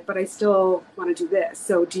you're like, but I still want to do this.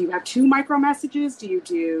 So do you have 2 micro messages? Do you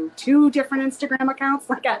do 2 different Instagram accounts?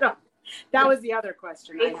 Like, that was the other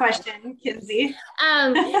question. Great question, Kinsey.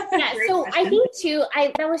 So I think too,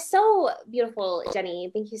 that was so beautiful,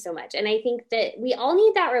 Jenny. Thank you so much. And I think that we all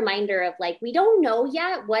need that reminder of like, we don't know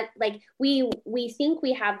yet what, like we think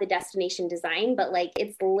we have the destination design, but like,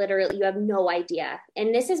 it's literally, you have no idea.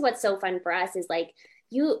 And this is what's so fun for us is like,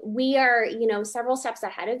 we are, several steps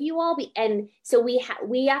ahead of you all. And so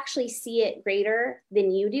we actually see it greater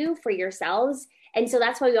than you do for yourselves. And so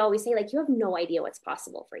that's why we always say like, you have no idea what's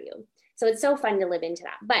possible for you. So it's so fun to live into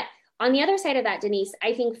that. But on the other side of that, Denise,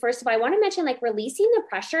 I think first of all, I want to mention like releasing the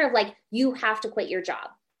pressure of like, you have to quit your job,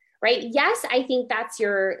 right? Yes, I think that's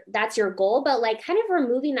your goal, but like kind of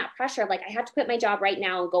removing that pressure of like, I have to quit my job right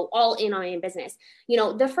now and go all in on my business.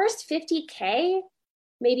 The first 50K,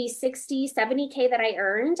 maybe 60, 70K that I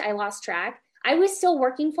earned, I lost track. I was still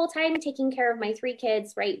working full time, taking care of my 3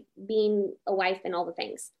 kids, right? Being a wife and all the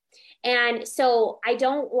things. And so I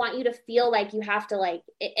don't want you to feel like you have to like,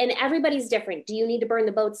 and everybody's different. Do you need to burn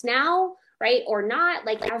the boats now, right? Or not?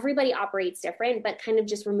 Like everybody operates different, but kind of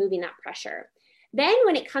just removing that pressure. Then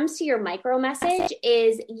when it comes to your micro message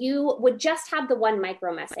is you would just have the one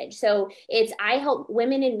micro message. So it's, I help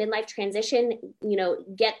women in midlife transition,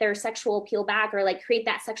 get their sexual appeal back or like create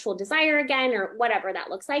that sexual desire again, or whatever that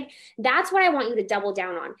looks like. That's what I want you to double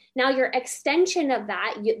down on. Now your extension of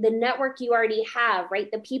that, the network you already have,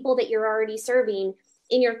 right? The people that you're already serving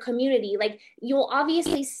in your community, like you'll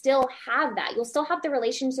obviously still have that. You'll still have the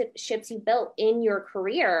relationships you built in your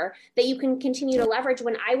career that you can continue to leverage.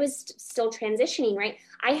 When I was still transitioning, right,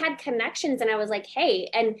 I had connections and I was like, hey,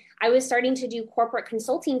 and I was starting to do corporate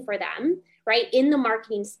consulting for them, right, in the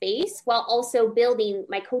marketing space while also building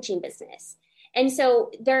my coaching business. And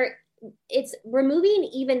so it's removing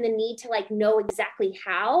even the need to like know exactly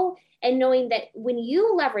how, and knowing that when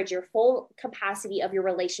you leverage your full capacity of your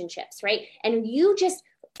relationships, right? And you just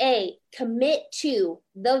commit to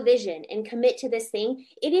the vision and commit to this thing,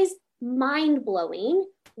 it is mind blowing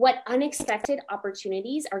what unexpected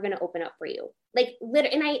opportunities are going to open up for you. Like,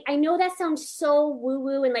 and I know that sounds so woo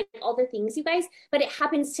woo and like all the things, you guys, but it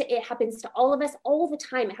happens to all of us all the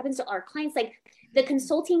time. It happens to our clients, like the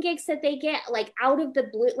consulting gigs that they get, like out of the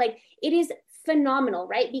blue, like it is phenomenal,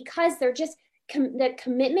 right? Because they're just the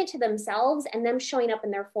commitment to themselves and them showing up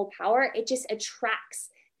in their full power, it just attracts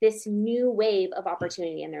this new wave of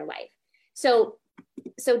opportunity in their life. So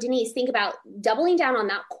Denise, think about doubling down on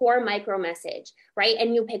that core micro message, right?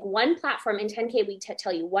 And you pick one platform. In 10K, we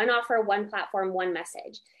tell you one offer, one platform, one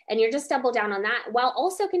message. And you're just double down on that while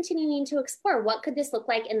also continuing to explore what could this look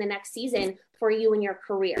like in the next season for you in your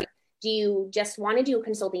career. Do you just want to do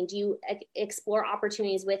consulting? Do you explore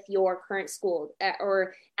opportunities with your current school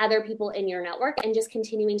or other people in your network, and just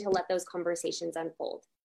continuing to let those conversations unfold?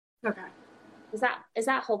 Okay. Is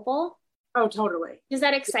that hopeful? Oh, totally. Does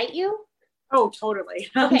that excite you? Oh, totally.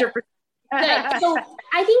 100%. Okay. Good. So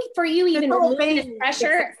I think for you, even removing the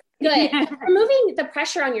pressure, good. Removing the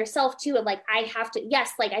pressure on yourself too, of like, I have to,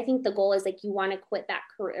 yes, like I think the goal is like you want to quit that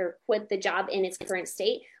career or quit the job in its current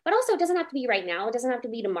state, but also it doesn't have to be right now. It doesn't have to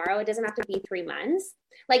be tomorrow. It doesn't have to be 3 months.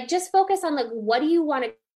 Like just focus on like, what do you want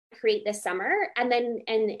to create this summer, and then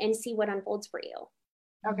and see what unfolds for you.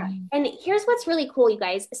 Okay. And here's what's really cool, you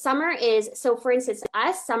guys. Summer is, so for instance,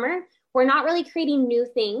 summer, we're not really creating new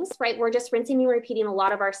things, right? We're just rinsing and repeating a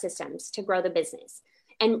lot of our systems to grow the business.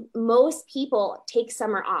 And most people take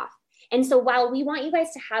summer off. And so while we want you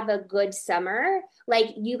guys to have a good summer, like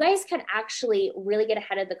you guys could actually really get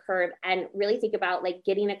ahead of the curve and really think about like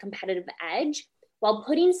getting a competitive edge while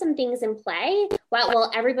putting some things in play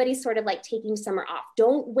while everybody's sort of like taking summer off.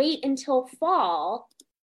 Don't wait until fall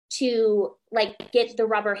to like get the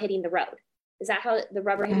rubber hitting the road. Is that how the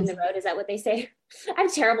rubber hitting the road? Is that what they say?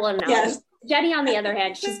 I'm terrible at analogies. Yes. Jenny, on the other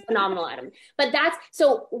hand, she's phenomenal at them. But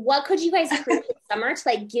so what could you guys create this summer to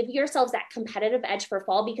like give yourselves that competitive edge for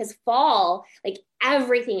fall? Because fall, like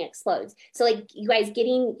everything explodes. So like you guys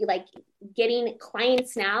getting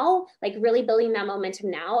clients now, like really building that momentum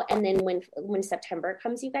now. And then when September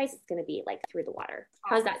comes, you guys, it's going to be like through the water.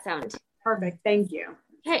 How's that sound? Perfect. Thank you.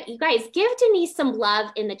 Okay, you guys, give Denise some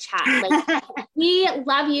love in the chat. Like, we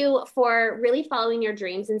love you for really following your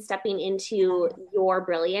dreams and stepping into your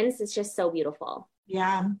brilliance. It's just so beautiful.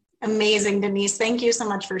 Yeah, amazing, Denise. Thank you so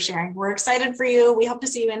much for sharing. We're excited for you. We hope to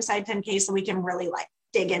see you inside 10K so we can really like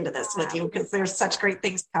dig into this with you because there's such great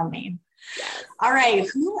things coming. Yes. All right,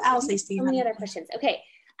 who else? I see. So many other questions. Okay,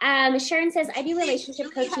 Sharon says, I do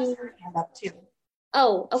relationship coaching. Hand up too.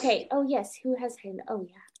 Oh, okay. Oh, yes. Who has hand? Oh,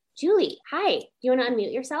 yeah. Julie, hi. Do you want to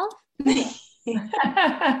unmute yourself? Hello,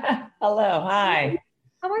 hi.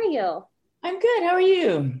 How are you? I'm good. How are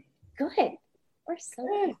you? Good. We're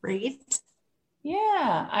so great.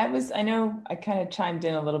 Yeah, I know I kind of chimed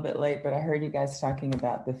in a little bit late, but I heard you guys talking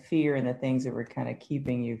about the fear and the things that were kind of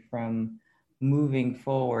keeping you from moving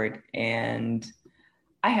forward. And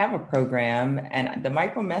I have a program, and the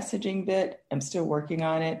micro messaging bit, I'm still working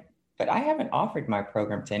on it. But I haven't offered my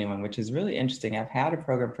program to anyone, which is really interesting. I've had a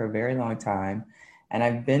program for a very long time, and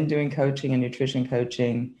I've been doing coaching and nutrition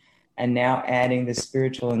coaching, and now adding the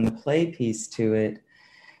spiritual and the play piece to it.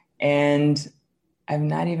 And I've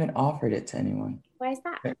not even offered it to anyone. Why is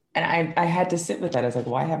that? And I had to sit with that. I was like,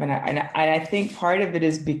 why haven't I? And I think part of it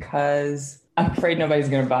is because I'm afraid nobody's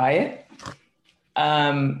going to buy it.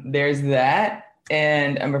 There's that.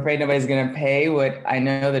 And I'm afraid nobody's going to pay what I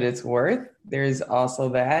know that it's worth. There's also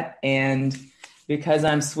that. And because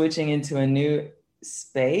I'm switching into a new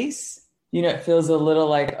space, it feels a little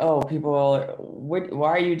like, oh, people, why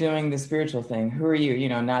are you doing the spiritual thing? Who are you?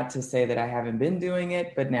 Not to say that I haven't been doing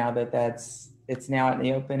it, but now it's now out in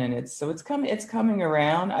the open and it's coming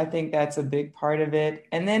around. I think that's a big part of it.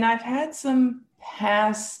 And then I've had some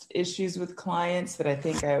past issues with clients that I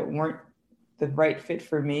think weren't the right fit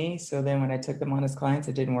for me. So then when I took them on as clients,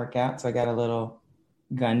 it didn't work out. So I got a little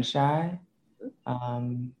gun shy.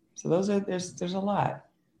 So there's a lot.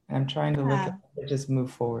 And I'm trying to look at it, just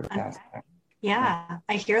move forward past that. Yeah,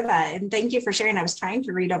 I hear that. And thank you for sharing. I was trying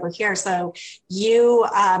to read over here. So you,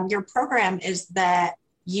 your program is that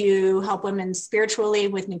you help women spiritually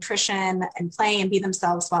with nutrition and play and be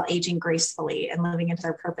themselves while aging gracefully and living into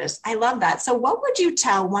their purpose. I love that. So what would you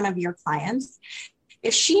tell one of your clients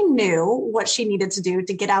if she knew what she needed to do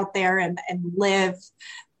to get out there and live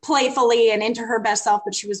playfully and into her best self,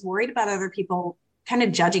 but she was worried about other people kind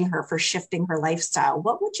of judging her for shifting her lifestyle?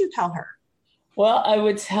 What would you tell her? Well, I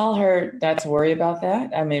would tell her not to worry about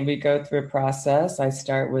that. I mean, we go through a process. I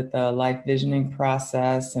start with a life visioning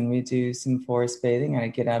process, and we do some forest bathing. I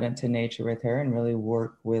get out into nature with her and really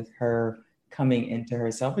work with her coming into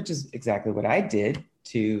herself, which is exactly what I did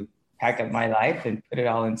to pack up my life and put it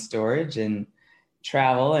all in storage and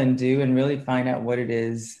travel and do and really find out what it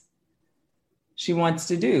is she wants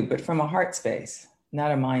to do, but from a heart space,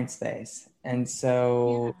 not a mind space. And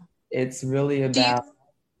so it's really about,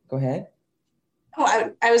 go ahead.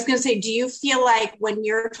 Oh, I was going to say, do you feel like when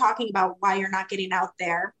you're talking about why you're not getting out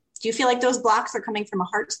there, do you feel like those blocks are coming from a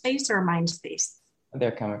heart space or a mind space?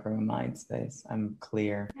 They're coming from a mind space. I'm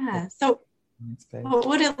clear. Yeah. So what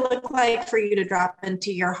would it look like for you to drop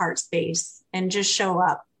into your heart space and just show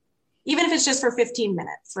up? Even if it's just for 15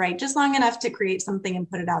 minutes, right? Just long enough to create something and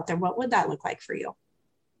put it out there. What would that look like for you?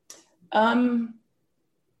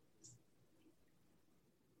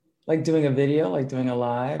 Like doing a video, like doing a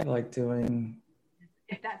live, like doing.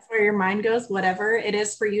 If that's where your mind goes, whatever it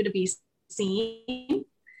is for you to be seen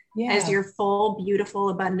as your full, beautiful,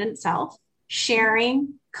 abundant self,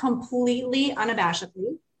 sharing completely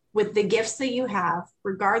unabashedly with the gifts that you have,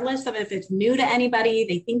 regardless of if it's new to anybody,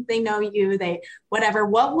 they think they know you, whatever.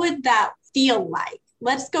 What would that feel like?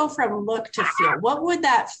 Let's go from look to feel. What would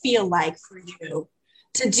that feel like for you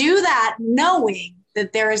to do that, knowing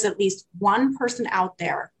that there is at least one person out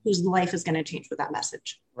there whose life is going to change with that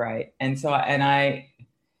message? Right. And so, I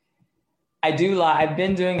do I've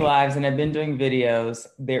been doing lives and I've been doing videos.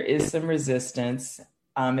 There is some resistance.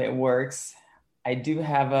 It works. I do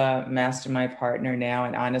have a mastermind partner now,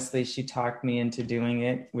 and honestly, she talked me into doing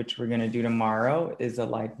it, which we're going to do tomorrow, is a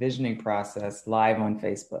life visioning process live on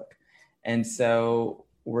Facebook. And so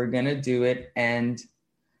we're going to do it. And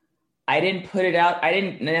I didn't put it out. I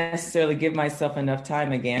didn't necessarily give myself enough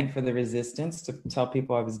time again for the resistance to tell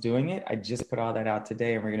people I was doing it. I just put all that out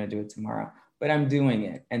today, and we're going to do it tomorrow, but I'm doing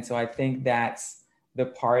it. And so I think that's the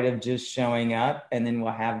part of just showing up, and then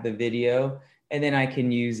we'll have the video, and then I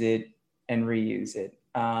can use it and reuse it.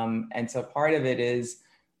 And so part of it is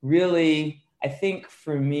really, I think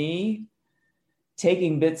for me,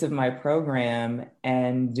 taking bits of my program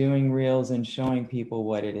and doing reels and showing people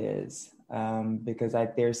what it is. Because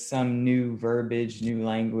there's some new verbiage, new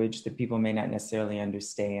language that people may not necessarily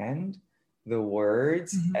understand the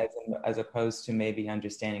words, as opposed to maybe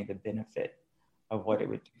understanding the benefit of what it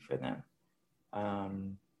would do for them.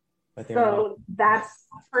 So that's,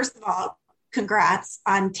 first of all, congrats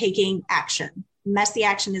on taking action. Messy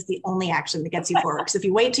action is the only action that gets you forward. Because if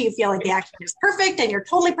you wait till you feel like the action is perfect and you're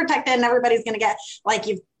totally protected and everybody's going to get like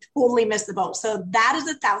you've totally missed the boat. So that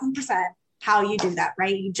is 1,000% how you do that,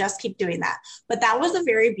 right? You just keep doing that. But that was a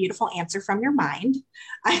very beautiful answer from your mind.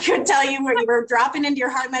 I could tell you where you were dropping into your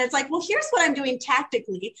heart, and then it's like, well, here's what I'm doing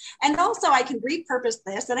tactically. And also I can repurpose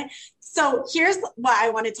this. So here's what I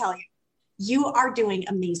want to tell you. You are doing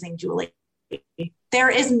amazing, Julie. There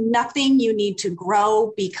is nothing you need to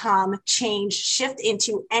grow, become, change, shift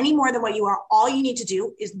into any more than what you are. All you need to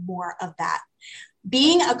do is more of that.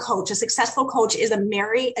 Being a coach, a successful coach, is a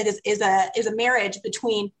marriage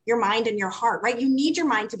between your mind and your heart, right? You need your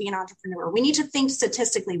mind to be an entrepreneur. We need to think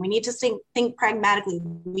statistically. We need to think pragmatically.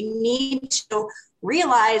 We need to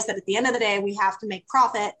realize that at the end of the day, we have to make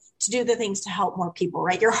profit to do the things to help more people,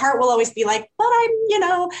 right? Your heart will always be like, but I'm,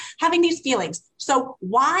 having these feelings. So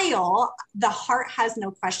while the heart has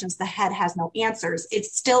no questions, the head has no answers,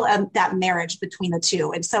 it's still that marriage between the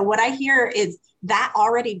two. And so what I hear is that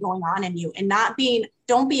already going on in you, and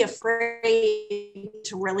don't be afraid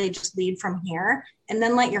to really just lead from here, and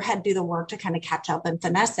then let your head do the work to kind of catch up and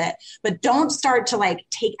finesse it. But don't start to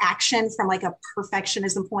take action from a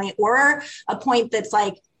perfectionism point, or a point that's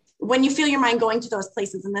when you feel your mind going to those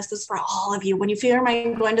places, and this is for all of you, when you feel your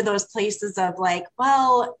mind going to those places of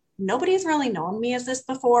well, nobody's really known me as this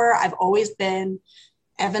before. I've always been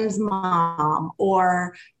Evan's mom,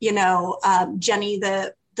 or, Jenny,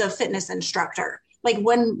 the fitness instructor.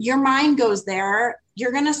 When your mind goes there,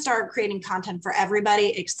 you're going to start creating content for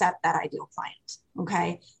everybody except that ideal client.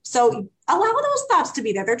 Okay. So allow those thoughts to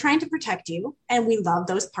be there. They're trying to protect you, and we love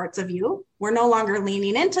those parts of you. We're no longer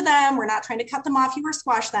leaning into them. We're not trying to cut them off you or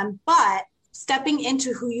squash them, but stepping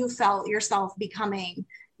into who you felt yourself becoming,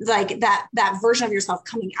 that version of yourself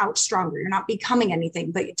coming out stronger. You're not becoming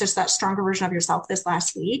anything, but just that stronger version of yourself this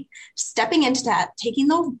last week, stepping into that, taking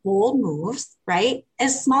those bold moves, right?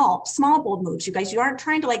 As small, bold moves. You guys, you aren't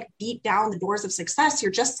trying to beat down the doors of success.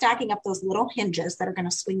 You're just stacking up those little hinges that are going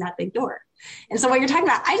to swing that big door. And so what you're talking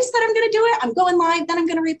about, I just said I'm going to do it. I'm going live, then I'm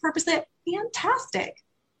going to repurpose it. Fantastic.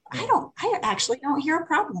 I actually don't hear a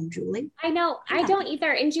problem, Julie. I know, I don't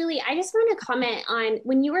either. And Julie, I just want to comment on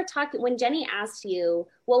when you were talking, when Jenny asked you,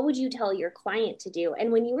 what would you tell your client to do?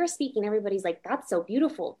 And when you were speaking, everybody's like, that's so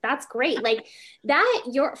beautiful. That's great.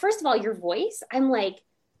 First of all, your voice, I'm like,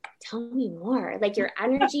 tell me more. Your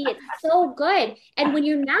energy, it's so good. And when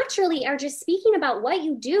you naturally are just speaking about what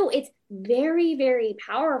you do, it's very, very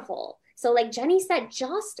powerful. So like Jenny said,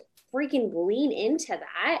 just freaking lean into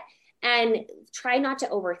that and try not to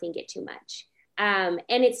overthink it too much. And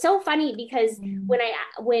it's so funny because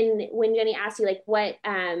when Jenny asked you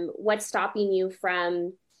what's stopping you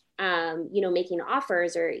from making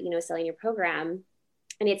offers or selling your program,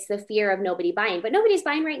 and it's the fear of nobody buying, but nobody's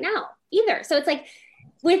buying right now either. So it's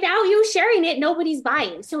without you sharing it, nobody's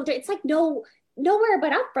buying. So it's nowhere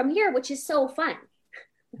but up from here, which is so fun.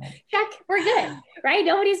 Check, we're good, right?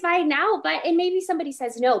 Nobody's buying now, and maybe somebody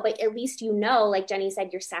says no, but at least like Jenny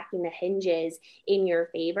said, you're stacking the hinges in your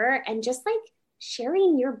favor, and just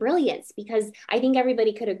sharing your brilliance, because I think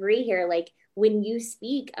everybody could agree here, when you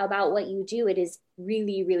speak about what you do, it is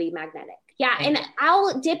really, really magnetic. Yeah, and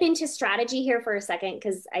I'll dip into strategy here for a second,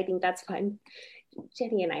 because I think that's fun.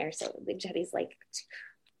 Jenny and I are so, Jenny's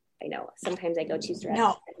I know, sometimes I go too strategy.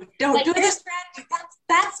 No, don't do the strategy.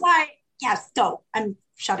 That's why, yes, go. I'm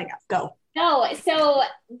shutting up. Go. No, so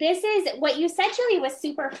this is what you said, Julie, was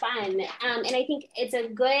super fun. And I think it's a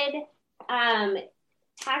good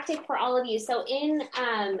tactic for all of you. So in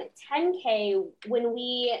 10K, when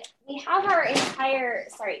we have our entire,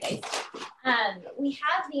 we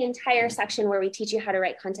have the entire section where we teach you how to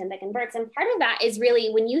write content that converts. And part of that is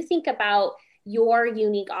really when you think about your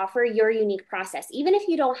unique offer, your unique process, even if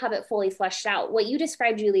you don't have it fully fleshed out. What you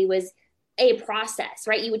described, Julie, was a process,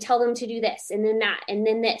 right? You would tell them to do this and then that and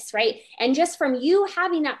then this, right? And just from you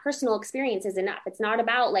having that personal experience is enough. It's not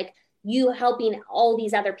about like you helping all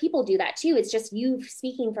these other people do that too. It's just you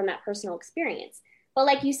speaking from that personal experience. But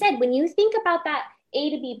like you said, when you think about that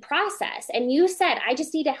A to B process, and you said, I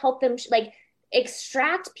just need to help them like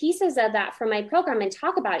extract pieces of that from my program and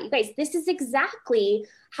talk about it. You guys, this is exactly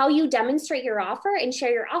how you demonstrate your offer and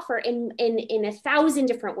share your offer in 1,000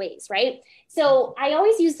 different ways, right? So I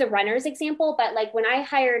always use the runners example, but like when I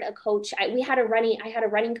hired a coach, I had a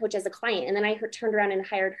running coach as a client, and then I turned around and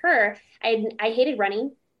hired her. I hated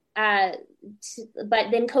running. But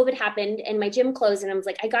then COVID happened and my gym closed, and I was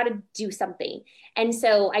like, I got to do something. And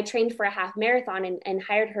so I trained for a half marathon and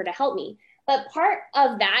hired her to help me. But part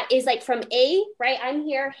of that is like from A, right? I'm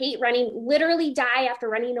here, hate running, literally die after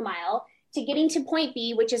running a mile, to getting to point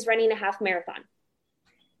B, which is running a half marathon.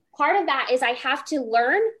 Part of that is I have to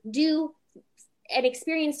learn, do, and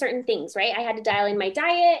experience certain things, right? I had to dial in my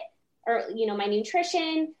diet, or, you know, my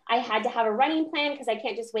nutrition. I had to have a running plan because I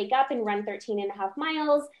can't just wake up and run 13 and a half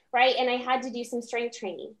miles, right? And I had to do some strength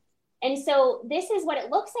training. And so this is what it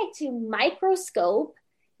looks like to microscope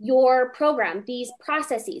your program, these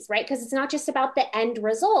processes, right? Because it's not just about the end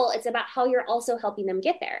result, it's about how you're also helping them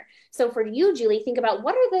get there. So for you, Julie, think about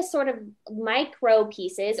what are the sort of micro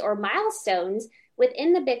pieces or milestones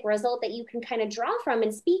within the big result that you can kind of draw from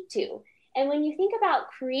and speak to. And when you think about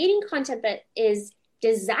creating content that is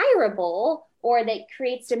desirable or that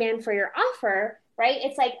creates demand for your offer, right?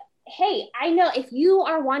 It's like, hey, I know if you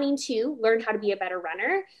are wanting to learn how to be a better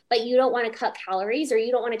runner, but you don't want to cut calories or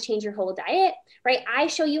you don't want to change your whole diet, right? I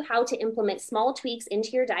show you how to implement small tweaks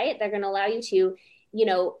into your diet. They're going to allow you to, you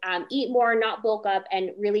know, eat more, not bulk up,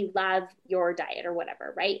 and really love your diet or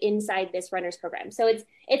whatever, right? Inside this runner's program. So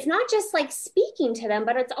it's not just like speaking to them,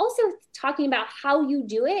 but it's also talking about how you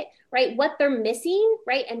do it, right? What they're missing,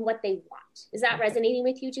 right? And what they want. Is that resonating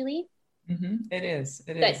with you, Julie? Mm-hmm. It is.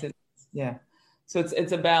 It Good. is. Yeah. So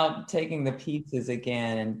it's about taking the pieces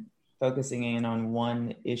again and focusing in on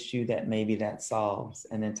one issue that maybe that solves,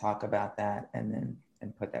 and then talk about that and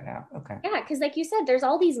put that out. Okay. Yeah. Cause like you said, there's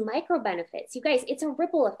all these micro benefits. You guys, it's a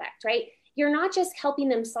ripple effect, right? You're not just helping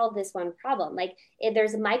them solve this one problem. Like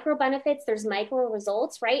there's micro benefits, there's micro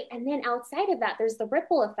results, right? And then outside of that, there's the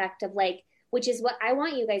ripple effect of like, which is what I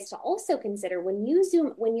want you guys to also consider when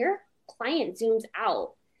your client zooms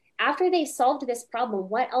out, after they've solved this problem,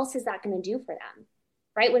 what else is that going to do for them,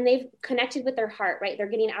 right? When they've connected with their heart, right? They're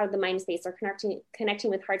getting out of the mind space, they're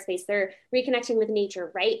connecting with heart space, they're reconnecting with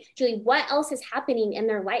nature, right? Julie, what else is happening in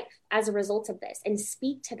their life as a result of this? And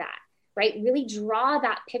speak to that, right? Really draw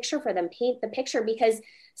that picture for them, paint the picture, because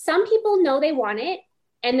some people know they want it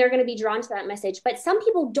and they're going to be drawn to that message, but some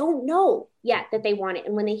people don't know yet that they want it.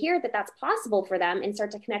 And when they hear that that's possible for them and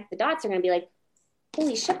start to connect the dots, they're going to be like,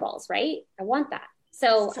 holy shitballs, right? I want that.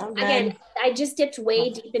 So again, I just dipped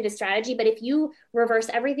way deep into strategy, but if you reverse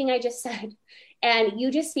everything I just said and you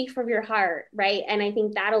just speak from your heart, right? And I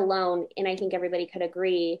think that alone, and I think everybody could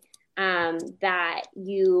agree, that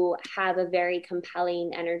you have a very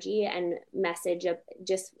compelling energy and message of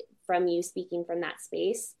just from you speaking from that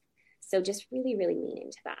space. So just really, really lean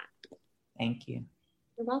into that. Thank you.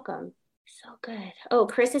 You're welcome. So good. Oh,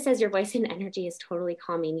 Carissa says your voice and energy is totally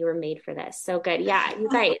calming. You were made for this. So good. Yeah, you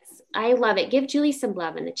guys, I love it. Give Julie some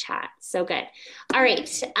love in the chat. So good. All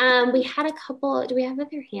right. We had a couple, do we have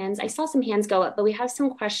other hands? I saw some hands go up, but we have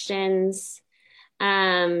some questions.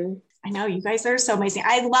 I know you guys are so amazing.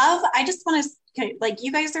 I just want to, like,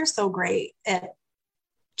 you guys are so great at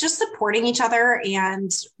just supporting each other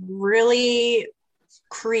and really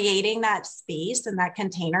creating that space and that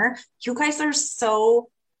container. You guys are so,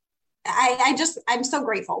 I'm so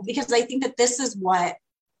grateful, because I think that this is what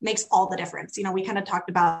makes all the difference. You know, we kind of talked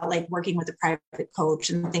about like working with a private coach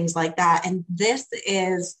and things like that. And this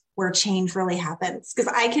is where change really happens,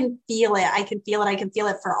 because I can feel it. I can feel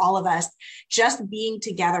it for all of us. Just being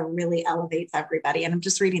together really elevates everybody. And I'm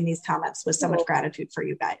just reading these comments with so much gratitude for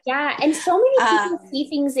you guys. Yeah. And so many people see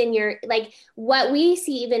things in your, like what we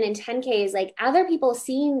see even in 10K is like other people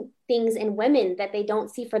seeing things in women that they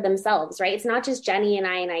don't see for themselves, right? It's not just Jenny and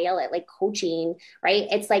I yell at like coaching, right?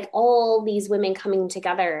 It's like all these women coming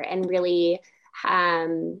together and really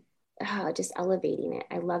just elevating it.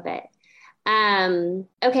 I love it.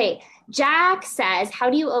 Okay. Jack says, how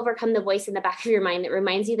do you overcome the voice in the back of your mind that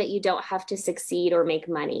reminds you that you don't have to succeed or make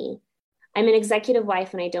money? I'm an executive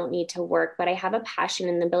wife and I don't need to work, but I have a passion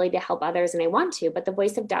and the ability to help others and I want to, but the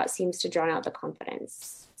voice of doubt seems to drown out the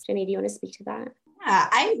confidence. Jenny, do you want to speak to that?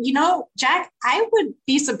 Yeah, Jack, I would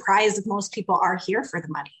be surprised if most people are here for the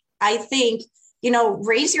money. I think,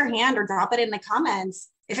 raise your hand or drop it in the comments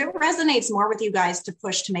if it resonates more with you guys to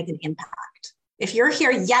push to make an impact. If you're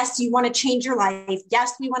here, yes, you want to change your life.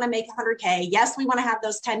 Yes, we want to make 100K. Yes, we want to have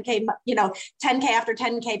those 10K, 10K after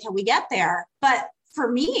 10K till we get there. But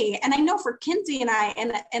for me, and I know for Kinsey and I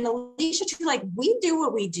and Alicia too, like, we do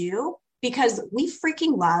what we do because we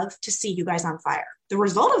freaking love to see you guys on fire. The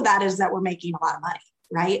result of that is that we're making a lot of money,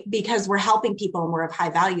 right? Because we're helping people and we're of high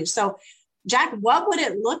value. So Jack, what would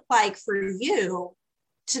it look like for you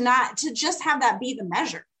to just have that be the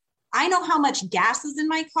measure? I know how much gas is in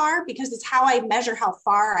my car because it's how I measure how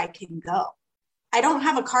far I can go. I don't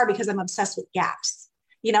have a car because I'm obsessed with gas,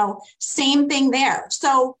 same thing there.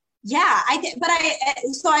 So yeah, but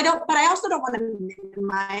I also don't want to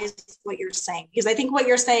minimize what you're saying, because I think what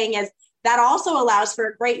you're saying is that also allows for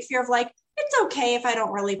a great fear of like, it's okay if I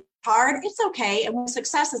don't really hard, it's okay. And when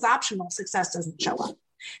success is optional, success doesn't show up.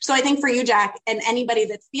 So I think for you, Jack, and anybody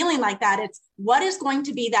that's feeling like that, it's what is going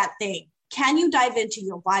to be that thing? Can you dive into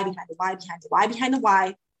your why behind the why behind the why behind the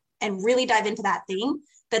why and really dive into that thing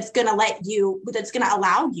that's going to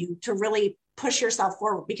allow you to really push yourself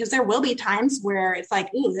forward? Because there will be times where it's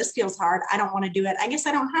like, ooh, this feels hard. I don't want to do it. I guess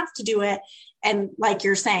I don't have to do it. And like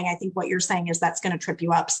you're saying, I think what you're saying is that's going to trip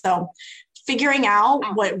you up. So figuring out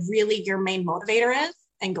what really your main motivator is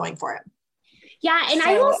and going for it. Yeah. And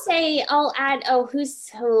I will say, I'll add, who's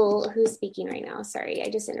speaking right now? Sorry, I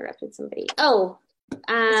just interrupted somebody. Who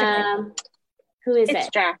is it's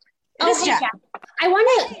it? Jack. Oh, hey, Jack. I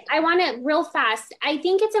want to real fast. I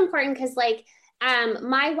think it's important because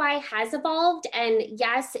my why has evolved, and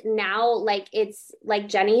yes, now it's like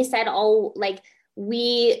Jenny said,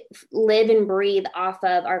 we live and breathe off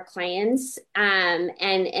of our clients and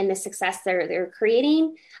the success they're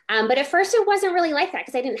creating. But at first it wasn't really like that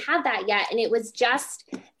because I didn't have that yet. And it was just,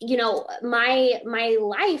 my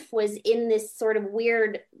life was in this sort of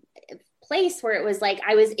weird place where it was like,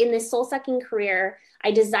 I was in this soul sucking career.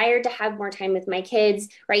 I desired to have more time with my kids,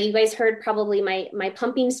 right? You guys heard probably my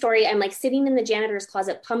pumping story. I'm like sitting in the janitor's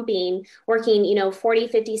closet pumping, working, 40,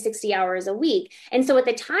 50, 60 hours a week. And so at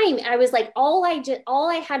the time I was like, all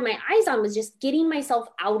I had my eyes on was just getting myself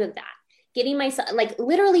out of that, getting myself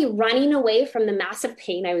literally running away from the massive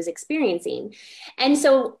pain I was experiencing. And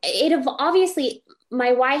so obviously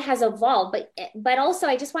my why has evolved, but also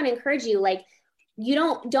I just want to encourage you, you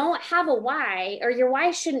don't have a why, or your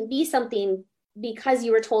why shouldn't be something because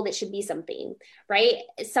you were told it should be something, right?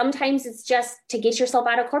 Sometimes it's just to get yourself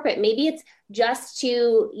out of corporate. Maybe it's just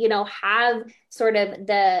to, have sort of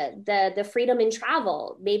the freedom in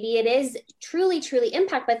travel. Maybe it is truly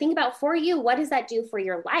impact, but think about for you, what does that do for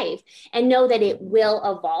your life? And know that it will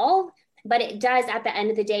evolve, but it does at the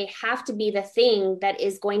end of the day have to be the thing that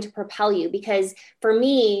is going to propel you. Because for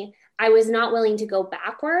me, I was not willing to go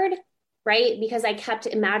backward, right? Because I kept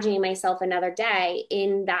imagining myself another day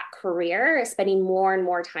in that career, spending more and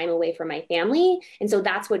more time away from my family. And so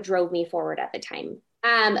that's what drove me forward at the time.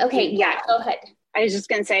 Okay. Yeah, go ahead. I was just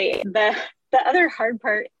going to say the other hard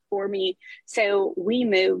part for me. So we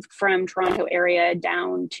moved from Toronto area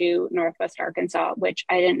down to Northwest Arkansas, which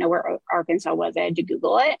I didn't know where Arkansas was. I had to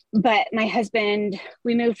Google it. But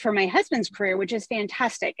we moved for my husband's career, which is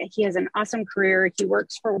fantastic. He has an awesome career. He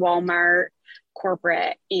works for Walmart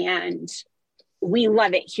corporate, and we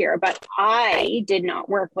love it here. But I did not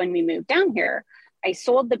work when we moved down here. I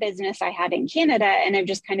sold the business I had in Canada, and I've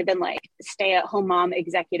just kind of been like stay-at-home mom,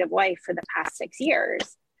 executive wife for the past 6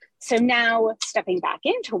 years. So now stepping back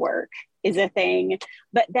into work is a thing,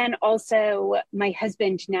 but then also my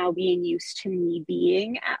husband now being used to me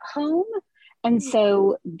being at home. And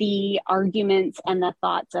so the arguments and the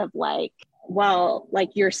thoughts of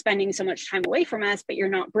you're spending so much time away from us, but you're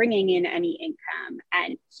not bringing in any income.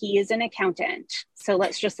 And he is an accountant. So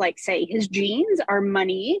let's just say his genes are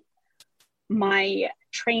money. My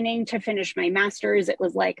training to finish my master's, it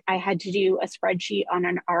was I had to do a spreadsheet on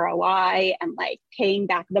an ROI and paying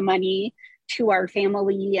back the money to our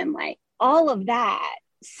family and all of that.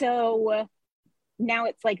 So now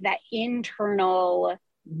it's that internal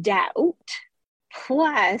doubt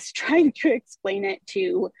plus trying to explain it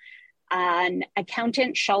to an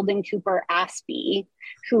accountant, Sheldon Cooper Aspie,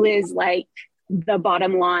 who is the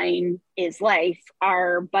bottom line is life.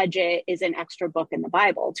 Our budget is an extra book in the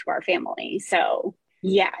Bible to our family. So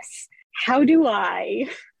yes, how do I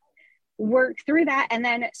work through that and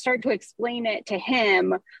then start to explain it to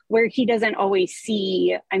him where he doesn't always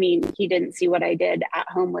see, he didn't see what I did at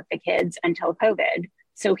home with the kids until COVID.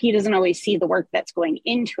 So he doesn't always see the work that's going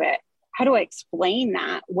into it. How do I explain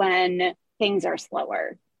that when things are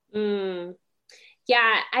slower?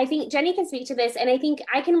 Yeah, I think Jenny can speak to this, and I think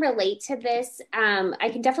I can relate to this. I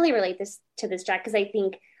can definitely relate to this, Jack, because I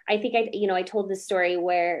think I think I told this story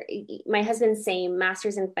where my husband's same,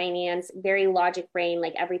 master's in finance, very logic brain,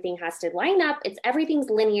 like everything has to line up. Everything's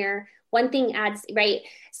linear. One thing adds, right?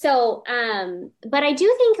 So, but I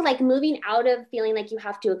do think like moving out of feeling like you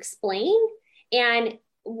have to explain, and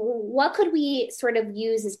what could we sort of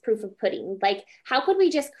use as proof of pudding? Like, how could we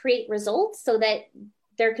just create results so that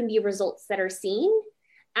there can be results that are seen?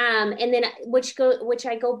 And then which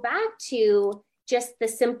I go back to just the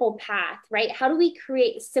simple path, right? How do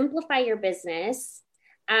we simplify your business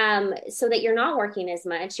so that you're not working as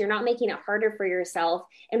much, you're not making it harder for yourself,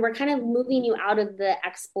 and we're kind of moving you out of the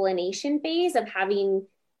explanation phase of having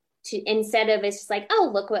to, instead of it's just like,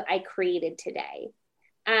 oh, look what I created today.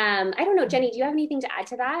 I don't know, Jenny, do you have anything to add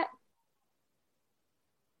to that?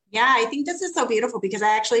 Yeah, I think this is so beautiful because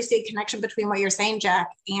I actually see a connection between what you're saying, Jack,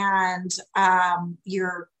 and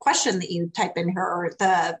your question that you type in here, or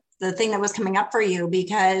the thing that was coming up for you.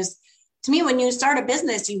 Because to me, when you start a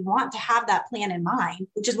business, you want to have that plan in mind,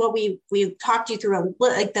 which is what we've talked you through,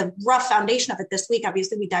 like the rough foundation of it this week.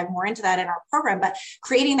 Obviously, we dive more into that in our program, but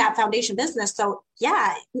creating that foundation business. So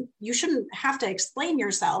yeah, you shouldn't have to explain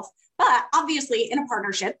yourself. But obviously, in a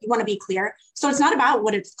partnership, you want to be clear. So it's not about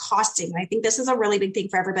what it's costing. I think this is a really big thing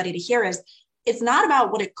for everybody to hear is it's not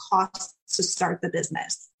about what it costs to start the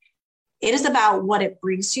business. It is about what it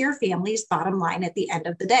brings to your family's bottom line at the end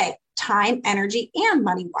of the day, time, energy, and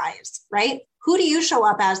money-wise, right? Who do you show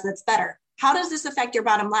up as that's better? How does this affect your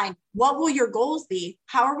bottom line? What will your goals be?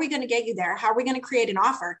 How are we going to get you there? How are we going to create an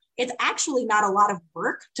offer? It's actually not a lot of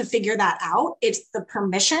work to figure that out. It's the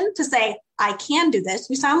permission to say, I can do this.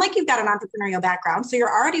 You sound like you've got an entrepreneurial background, so you're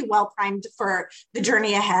already well primed for the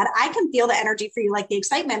journey ahead. I can feel the energy for you, like the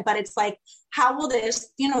excitement, but it's like, how will this,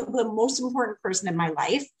 the most important person in my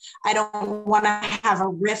life, I don't want to have a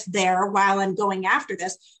riff there while I'm going after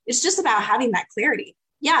this. It's just about having that clarity.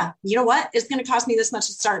 Yeah, you know what? It's going to cost me this much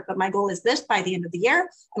to start, but my goal is this by the end of the year.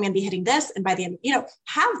 I'm going to be hitting this. And by the end,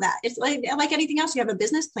 have that. It's like anything else, you have a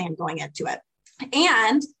business plan going into it.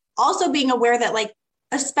 And also being aware that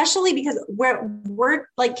especially because we're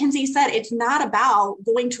like Kinsey said, it's not about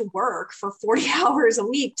going to work for 40 hours a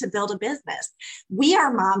week to build a business. We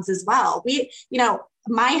are moms as well.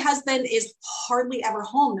 My husband is hardly ever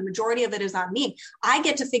home. The majority of it is on me. I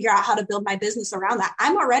get to figure out how to build my business around that.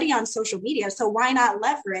 I'm already on social media. So why not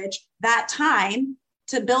leverage that time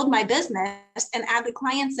to build my business and add the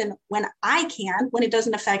clients in when I can, when it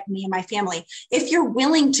doesn't affect me and my family? If you're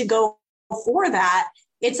willing to go for that,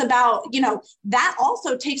 it's about, that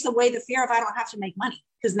also takes away the fear of I don't have to make money,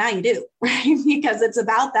 because now you do, right? Because it's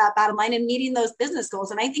about that bottom line and meeting those business goals.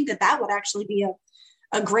 And I think that would actually be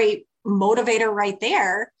a great motivator right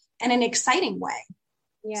there, and an exciting way.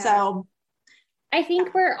 Yeah. So I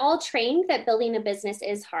think we're all trained that building a business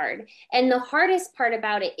is hard. And the hardest part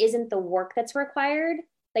about it isn't the work that's required,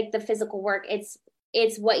 like the physical work. It's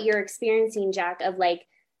what you're experiencing, Jack, of like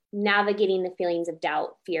navigating the feelings of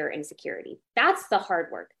doubt, fear, insecurity. That's the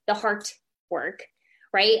hard work, the heart work,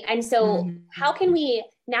 right? And so how can we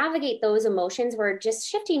navigate those emotions? We're just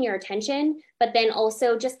shifting your attention, but then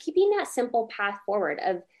also just keeping that simple path forward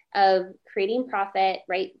of creating profit,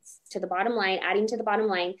 right, to the bottom line, adding to the bottom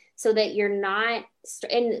line, so that you're not,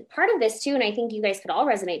 and part of this too, and I think you guys could all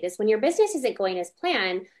resonate this, when your business isn't going as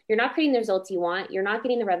planned, you're not creating the results you want, you're not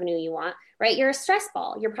getting the revenue you want, right? You're a stress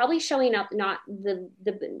ball. You're probably showing up not the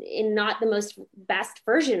most best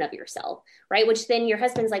version of yourself, right? Which then your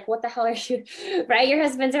husband's like, what the hell are you, right? Your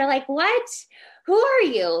husbands are like, what? Who are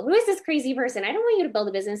you? Who is this crazy person? I don't want you to build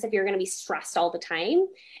a business if you're going to be stressed all the time.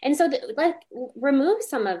 And so remove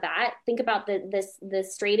some of that. Think about the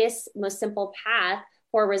straightest, most simple path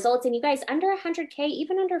for results. And you guys, under 100K,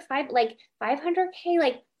 even under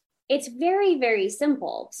 500K, it's very, very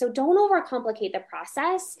simple. So don't overcomplicate the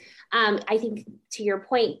process. I think to your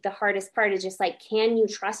point, the hardest part is just can you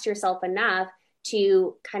trust yourself enough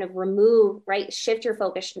to kind of remove, right? Shift your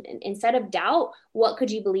focus. Instead of doubt, what could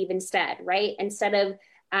you believe instead, right? Instead of,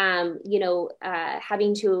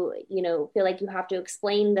 having to, feel like you have to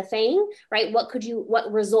explain the thing, right?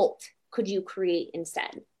 What result could you create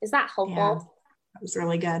instead? Is that helpful? Yeah, that was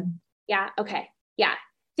really good. Yeah. Okay. Yeah.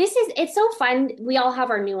 It's so fun. We all have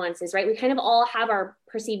our nuances, right? We kind of all have our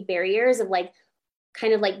perceived barriers of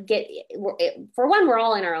for one, we're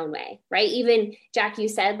all in our own way, right? Even Jack, you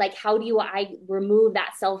said, how do I remove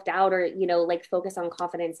that self-doubt or, focus on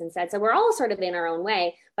confidence instead? So we're all sort of in our own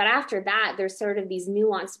way, but after that, there's sort of these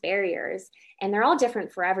nuanced barriers and they're all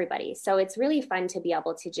different for everybody. So it's really fun to be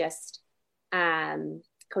able to just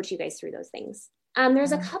coach you guys through those things.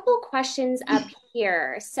 There's a couple questions up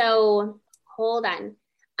here. So hold on.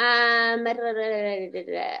 I'm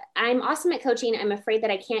awesome at coaching. I'm afraid that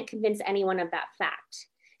I can't convince anyone of that fact.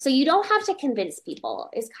 So you don't have to convince people.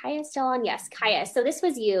 Is Kaya still on? Yes, Kaya. So this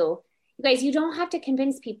was you. You guys, you don't have to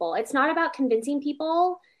convince people. It's not about convincing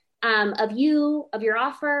people of you, of your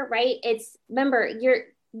offer, right? It's, remember,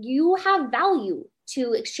 you have value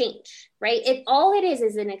to exchange, right? If all it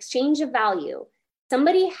is an exchange of value.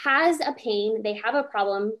 Somebody has a pain, they have a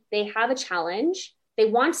problem, they have a challenge, they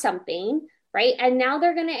want something, right? And now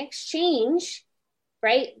they're going to exchange,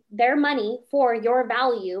 right, their money for your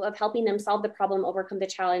value of helping them solve the problem, overcome the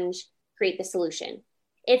challenge, create the solution.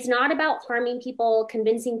 It's not about harming people,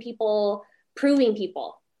 convincing people, proving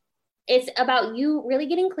people. It's about you really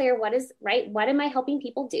getting clear what is right, what am I helping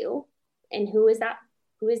people do, and who is that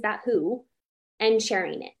who, and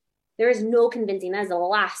sharing it. There is no convincing. That is the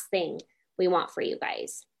last thing we want for you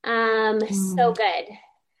guys. So good.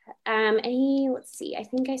 Let's see. I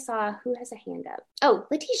think I saw who has a hand up. Oh,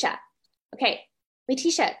 Letitia. Okay.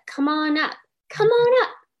 Letitia, come on up. Come on up.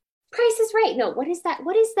 Price is Right. No, what is that?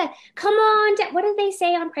 Come on down. What did they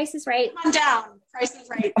say on Price is Right? Come on down. Price is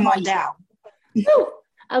Right. Come on down. Ooh,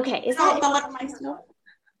 okay. Is that the little mice? No, I'm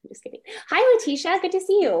just kidding. Hi, Letitia. Good to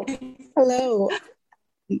see you. Hello.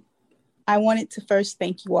 I wanted to first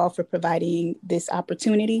thank you all for providing this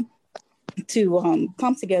opportunity to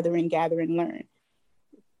come together and gather and learn.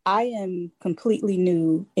 I am completely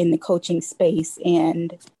new in the coaching space,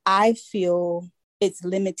 and I feel it's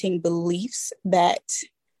limiting beliefs that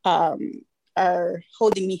are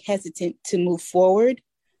holding me hesitant to move forward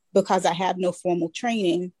because I have no formal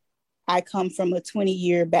training. I come from a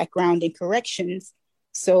 20-year background in corrections,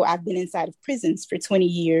 so I've been inside of prisons for 20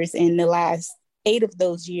 years, and the last 8 of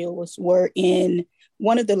those years were in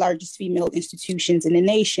one of the largest female institutions in the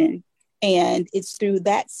nation. And it's through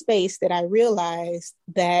that space that I realized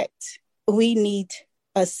that we need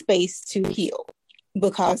a space to heal,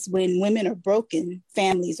 because when women are broken,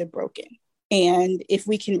 families are broken. And if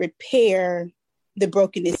we can repair the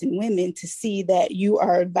brokenness in women to see that you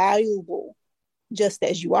are valuable just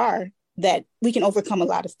as you are, that we can overcome a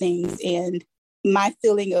lot of things. And my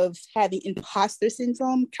feeling of having imposter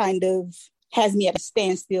syndrome kind of has me at a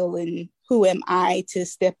standstill, and who am I to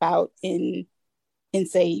step out and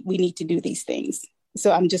say, we need to do these things.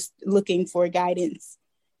 So I'm just looking for guidance,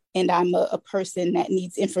 and I'm a person that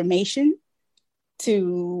needs information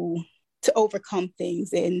to overcome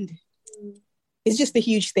things. And it's just a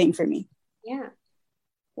huge thing for me. Yeah.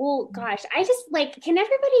 Well, gosh, I just can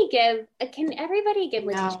everybody give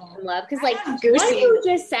Letitia some love? Because what you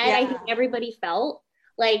just said, I think everybody felt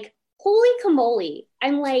holy camole.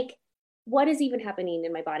 I'm like, what is even happening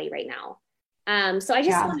in my body right now? So I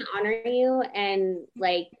just want to honor you and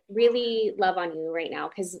really love on you right now,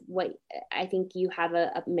 because what I think you have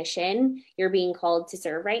a mission you're being called to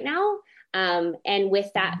serve right now. And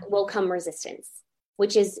with that will come resistance,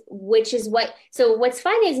 which is what, so what's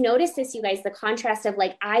fun is notice this, you guys, the contrast of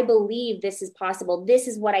I believe this is possible. This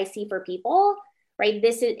is what I see for people, right?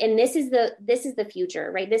 This is the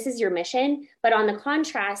future, right? This is your mission, but on the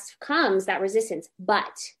contrast comes that resistance,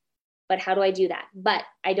 but how do I do that? But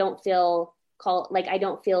I don't feel I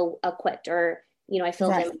don't feel equipped, or, I feel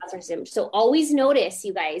right. So always notice,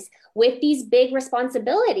 you guys, with these big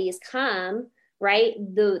responsibilities come, right,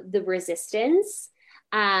 the resistance.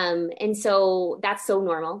 And so that's so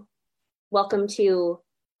normal. Welcome to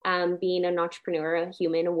being an entrepreneur, a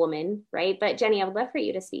human, a woman, right? But Jenny, I would love for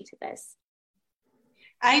you to speak to this.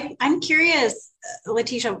 I'm curious,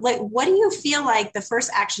 Letitia, what do you feel like the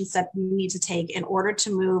first action step you need to take in order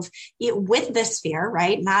to move with this fear,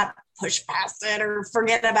 right? Not push past it or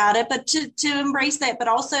forget about it, but to embrace that, but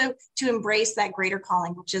also to embrace that greater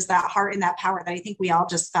calling, which is that heart and that power that I think we all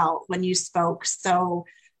just felt when you spoke so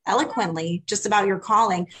eloquently just about your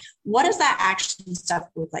calling. What does that action step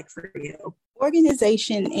look like for you?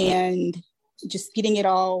 Organization and just getting it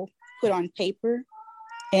all put on paper.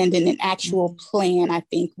 And then an actual plan, I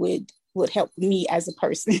think, would help me as a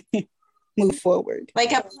person move forward.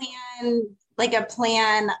 Like a plan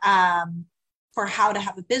for how to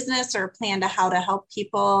have a business, or a plan to how to help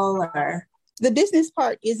people, or the business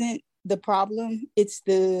part isn't the problem. It's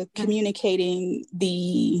the communicating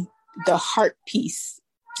the heart piece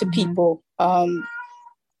to people. I'm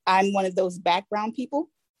one of those background people.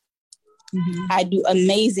 I do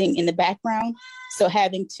amazing in the background. So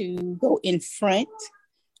having to go in front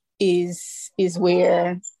is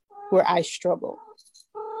where I struggle.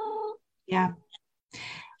 Yeah.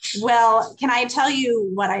 Well, can I tell you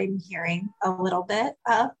what I'm hearing a little bit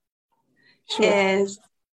of? Sure. Is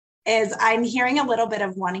I'm hearing a little bit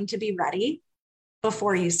of wanting to be ready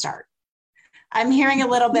before you start. I'm hearing a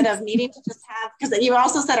little bit of needing to just have, because you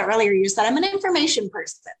also said it earlier, you said I'm an information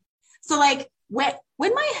person. So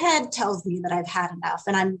when my head tells me that I've had enough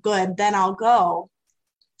and I'm good, then I'll go.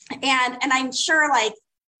 And I'm sure like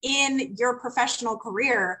in your professional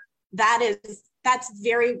career, that's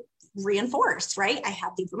very reinforced, right? I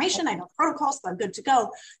have the information, I know the protocols, so I'm good to go.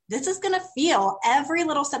 This is going to feel, every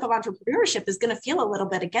little step of entrepreneurship is going to feel a little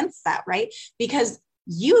bit against that, right? Because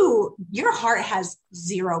your heart has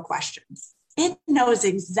zero questions. It knows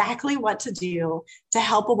exactly what to do to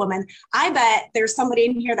help a woman. I bet there's somebody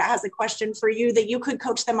in here that has a question for you that you could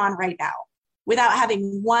coach them on right now without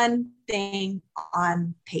having one thing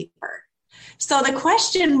on paper. So the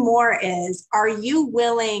question more is, are you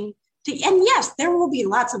willing to, and yes, there will be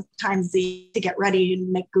lots of times to get ready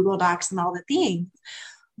and make Google Docs and all the things,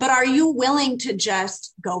 but are you willing to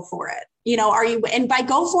just go for it? You know, are you, and by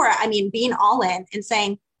go for it, I mean, being all in and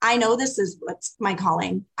saying, I know this is what's my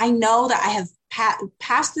calling. I know that I have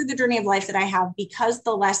passed through the journey of life that I have because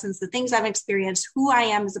the lessons, the things I've experienced, who I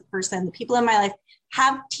am as a person, the people in my life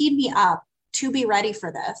have teed me up to be ready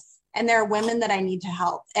for this. And there are women that I need to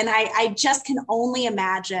help. And I just can only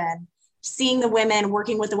imagine seeing the women,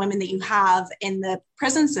 working with the women that you have in the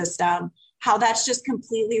prison system, how that's just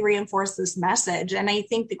completely reinforced this message. And I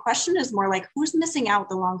think the question is more like, who's missing out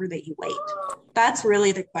the longer that you wait? That's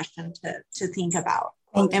really the question to think about.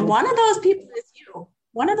 And one of those people is you.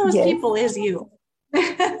 One of those people is you.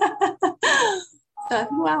 So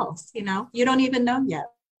who else? You know, you don't even know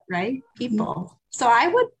yet, right? People. So I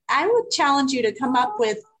would challenge you to come up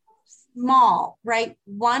with small, right?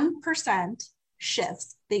 1%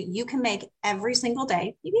 shifts that you can make every single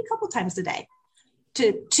day, maybe a couple times a day,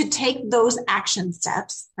 to take those action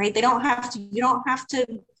steps, right? You don't have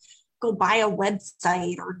to go buy a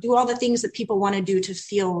website or do all the things that people want to do to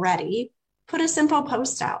feel ready. Put a simple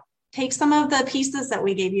post out. Take some of the pieces that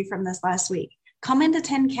we gave you from this last week. Come into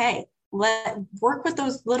 10K. Work with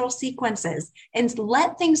those little sequences and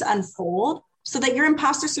let things unfold so that your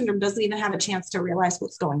imposter syndrome doesn't even have a chance to realize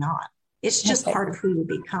what's going on. It's just part of who you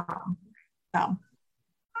become. So,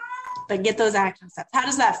 but get those action steps. How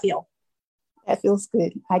does that feel? That feels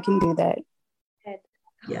good. I can do that. Good.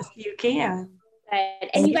 Yes, you can.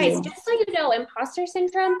 And you guys, just so you know, imposter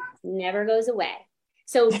syndrome never goes away.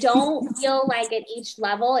 So don't feel like at each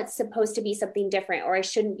level it's supposed to be something different, or I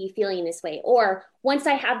shouldn't be feeling this way. Or once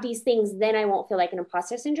I have these things, then I won't feel like an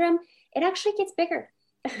imposter syndrome. It actually gets bigger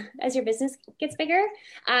as your business gets bigger,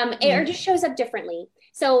 or just shows up differently.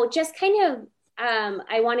 So just kind of,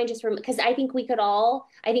 I want to just, because I think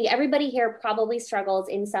everybody here probably struggles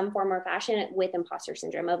in some form or fashion with imposter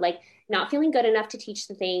syndrome of like not feeling good enough to teach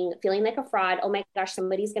the thing, feeling like a fraud. Oh my gosh,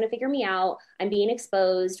 somebody's going to figure me out. I'm being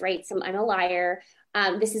exposed, right? I'm a liar.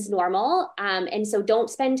 This is normal. And so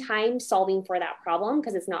don't spend time solving for that problem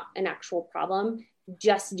because it's not an actual problem.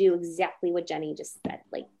 Just do exactly what Jenny just said.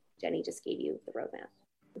 Like Jenny just gave you the roadmap.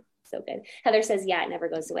 So good. Heather says, yeah, it never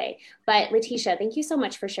goes away. But Letitia, thank you so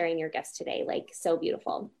much for sharing your gifts today. Like so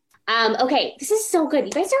beautiful. Okay. This is so good.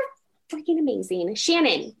 You guys are freaking amazing.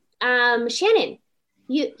 Shannon,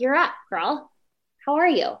 you're up, girl. How are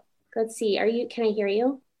you? Let's see. Can I hear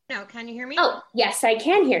you? No, can you hear me? Oh, yes, I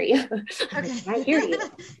can hear you. Okay. I hear you.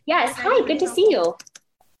 Yes. Hi. Good to see you.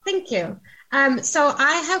 Thank you. So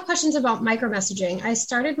I have questions about micromessaging. I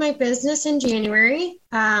started my business in January.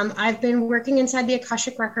 I've been working inside the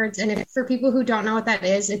Akashic Records. And for people who don't know what that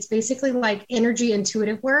is, it's basically like energy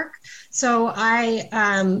intuitive work. So I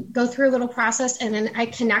go through a little process and then I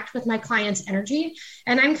connect with my client's energy.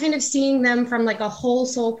 And I'm kind of seeing them from like a whole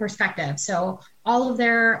soul perspective. So all of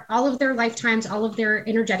their lifetimes, all of their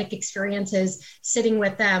energetic experiences, sitting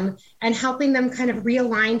with them and helping them kind of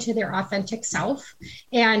realign to their authentic self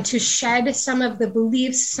and to shed some of the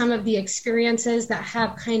beliefs, some of the experiences that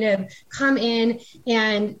have kind of come in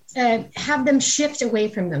and have them shift away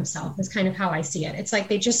from themselves is kind of how I see it. It's like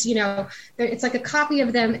they just, it's like a copy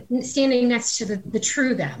of them standing next to the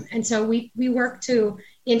true them. And so we work to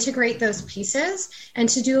integrate those pieces and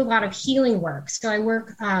to do a lot of healing work. So I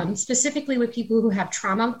work specifically with people who have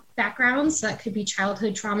trauma backgrounds. So that could be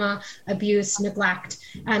childhood trauma, abuse, neglect,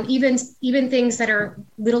 even things that are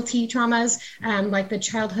little t traumas, like the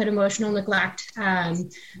childhood emotional neglect,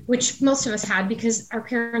 which most of us had because our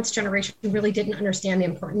parents' generation really didn't understand the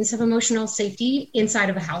importance of emotional safety inside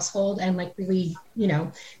of a household and like really,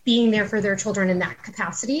 being there for their children in that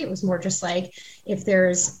capacity. It was more just like, if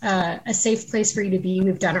there's a safe place for you to be,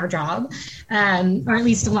 we've done our job, or at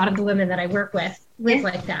least a lot of the women that I work with live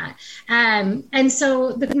like that. And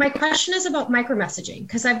so my question is about micromessaging,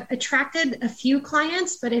 because I've attracted a few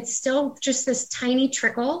clients, but it's still just this tiny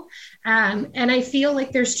trickle. And I feel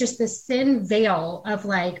like there's just this thin veil of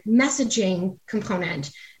like messaging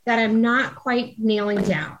component that I'm not quite nailing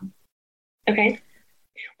down. Okay.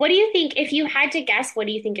 What do you think, if you had to guess, what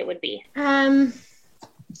do you think it would be?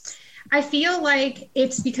 I feel like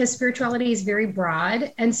it's because spirituality is very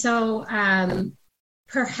broad. And so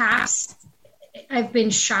perhaps I've been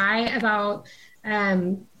shy about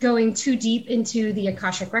going too deep into the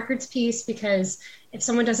Akashic Records piece, because if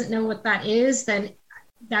someone doesn't know what that is, then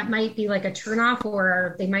that might be like a turnoff,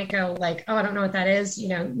 or they might go like, oh, I don't know what that is,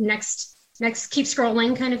 next, keep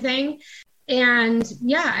scrolling kind of thing. And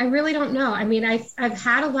yeah, I really don't know. I mean, I've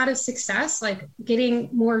had a lot of success, like getting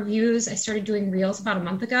more views. I started doing reels about a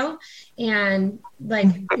month ago, and like,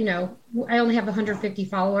 I only have 150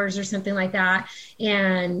 followers or something like that.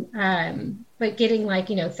 And, but getting like,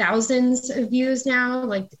 thousands of views now,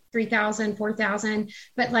 like 3,000, 4,000,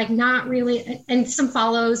 but like not really, and some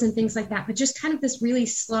follows and things like that, but just kind of this really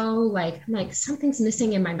slow, like, I'm like, something's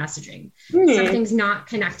missing in my messaging. Something's not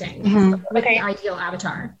connecting with the ideal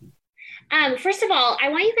avatar. First of all, I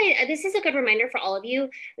want you guys, this is a good reminder for all of you,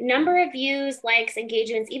 number of views, likes,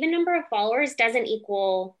 engagements, even number of followers doesn't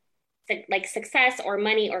equal like success or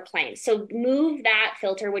money or clients. So move that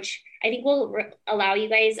filter, which I think will allow you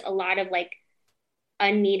guys a lot of like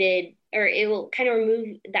unneeded, or it will kind of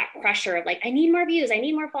remove that pressure of like, I need more views, I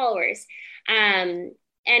need more followers. And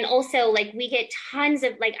also like I get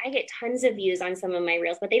tons of views on some of my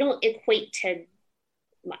reels, but they don't equate to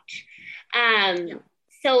much.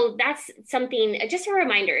 So that's something, just a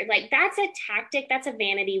reminder, like that's a tactic, that's a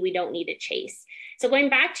vanity we don't need to chase. So going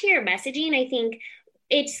back to your messaging, I think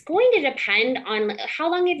it's going to depend on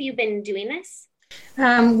how long have you been doing this?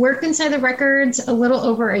 Worked inside the records a little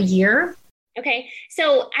over a year. Okay.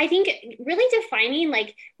 So I think really defining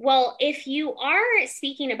like, well, if you are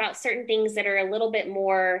speaking about certain things that are a little bit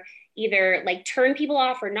more either like turn people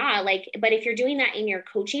off or not, like, but if you're doing that in your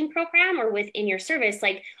coaching program or within your service,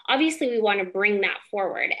 like obviously we want to bring that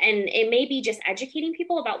forward, and it may be just educating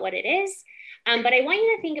people about what it is. But I want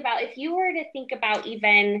you to think about, if you were to think about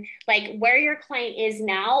even like where your client is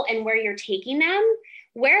now and where you're taking them,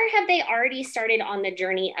 where have they already started on the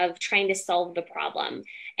journey of trying to solve the problem?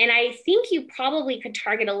 And I think you probably could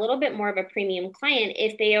target a little bit more of a premium client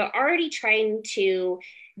if they are already trying to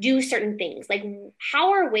do certain things. Like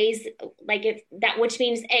how are ways, like if that, which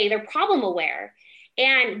means they're problem aware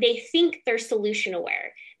and they think they're solution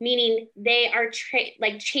aware, meaning they are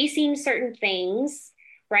chasing certain things,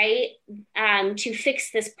 right? To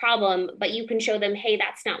fix this problem, but you can show them, hey,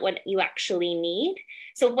 that's not what you actually need.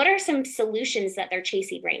 So what are some solutions that they're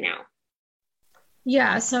chasing right now?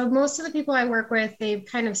 Yeah. So most of the people I work with, they've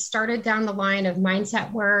kind of started down the line of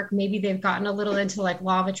mindset work. Maybe they've gotten a little into like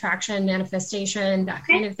law of attraction, manifestation, that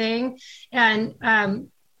kind of thing. And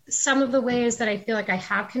some of the ways that I feel like I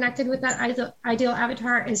have connected with that ideal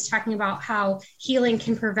avatar is talking about how healing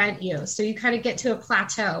can prevent you. So you kind of get to a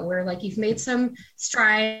plateau where like you've made some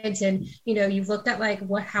strides and, you've looked at like,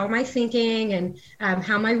 how am I thinking? And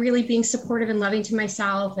how am I really being supportive and loving to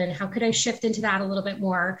myself? And how could I shift into that a little bit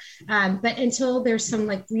more? But until there's some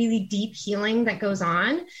like really deep healing that goes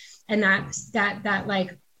on, and that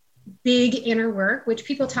like big inner work, which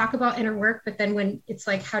people talk about inner work, but then when it's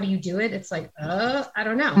like, how do you do it? It's like, I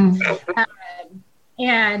don't know.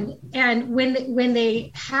 And when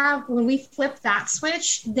we flip that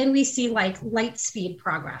switch, then we see like light speed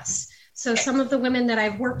progress. So some of the women that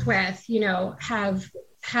I've worked with,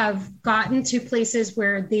 have gotten to places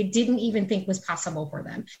where they didn't even think was possible for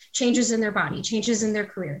them. Changes in their body, changes in their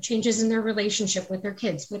career, changes in their relationship with their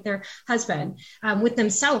kids, with their husband, with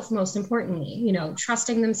themselves, most importantly,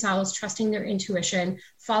 trusting themselves, trusting their intuition,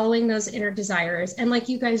 following those inner desires. And like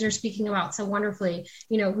you guys are speaking about so wonderfully,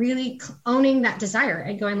 really owning that desire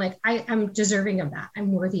and going like, I am deserving of that.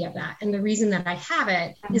 I'm worthy of that. And the reason that I have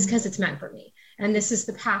it is because it's meant for me. And this is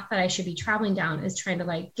the path that I should be traveling down, is trying to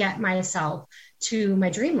like get myself to my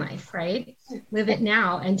dream life, right? Live it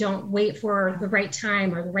now and don't wait for the right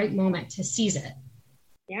time or the right moment to seize it.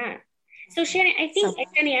 Yeah. So Shannon,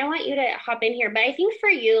 Jenny, I want you to hop in here, but I think for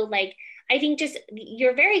you, like, I think just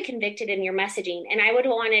you're very convicted in your messaging, and I would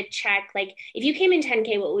want to check, like, if you came in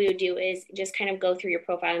 10K, what we would do is just kind of go through your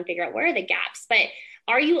profile and figure out where are the gaps. But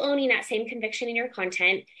are you owning that same conviction in your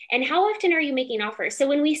content? And how often are you making offers? So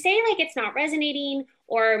when we say like it's not resonating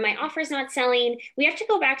or my offer is not selling, we have to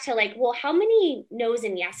go back to like, well, how many no's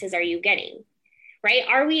and yeses are you getting? Right?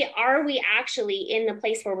 Are we actually in the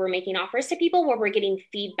place where we're making offers to people, where we're getting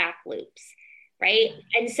feedback loops? Right?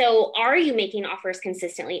 And so are you making offers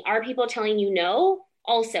consistently? Are people telling you no?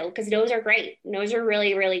 Also, because no's are great. No's are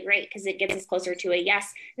really, really great because it gets us closer to a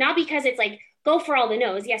yes. Not because it's like, go for all the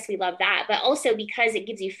no's. Yes, we love that, but also because it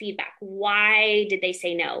gives you feedback. Why did they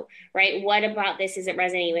say no, right? What about this isn't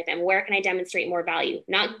resonating with them? Where can I demonstrate more value?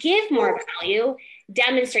 Not give more value,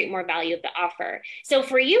 demonstrate more value of the offer. So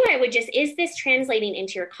for you, I would just, is this translating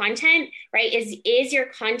into your content, right? Is your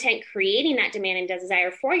content creating that demand and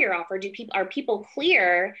desire for your offer? Are people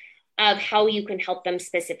clear of how you can help them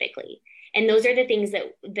specifically? And those are the things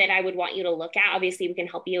that I would want you to look at. Obviously, we can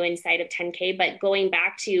help you inside of 10K, but going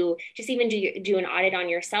back to just even do an audit on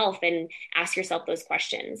yourself and ask yourself those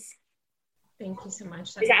questions. Thank you so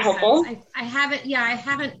much. Is that helpful? I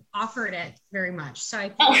haven't offered it very much. So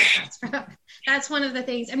I feel like that's one of the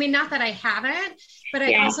things. I mean, not that I haven't, but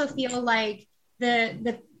I also feel like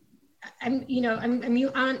I'm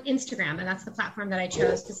on Instagram, and that's the platform that I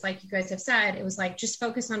chose because, like you guys have said, it was like just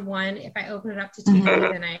focus on one. If I open it up to two,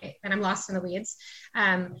 then I'm lost in the weeds.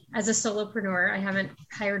 As a solopreneur, I haven't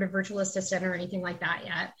hired a virtual assistant or anything like that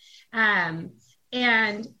yet.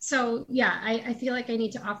 And so, I feel like I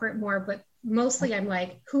need to offer it more, but mostly I'm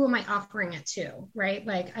like, who am I offering it to? Right?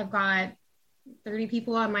 Like I've got 30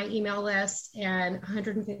 people on my email list and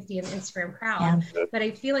 150 in Instagram crowd. Yeah. But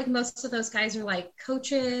I feel like most of those guys are like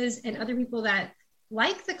coaches and other people that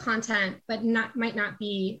like the content, but might not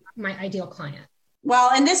be my ideal client.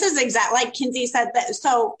 Well, and this is exactly like Kinsey said that.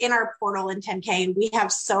 So in our portal in 10K, we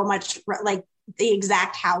have so much like the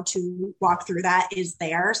exact how to walk through that is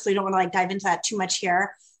there. So you don't want to like dive into that too much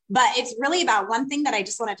here. But it's really about one thing that I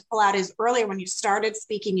just wanted to pull out is earlier when you started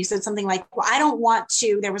speaking, you said something like, well, I don't want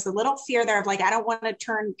to, there was a little fear there of like, I don't want to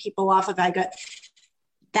turn people off if I go.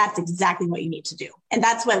 That's exactly what you need to do. And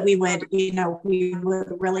that's what we would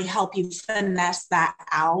really help you finesse that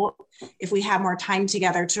out if we have more time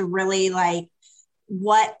together to really like,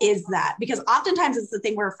 what is that? Because oftentimes it's the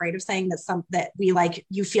thing we're afraid of saying that we like,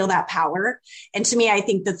 you feel that power. And to me, I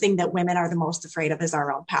think the thing that women are the most afraid of is our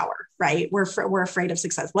own power, right? We're afraid of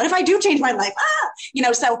success. What if I do change my life?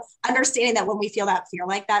 So understanding that when we feel that fear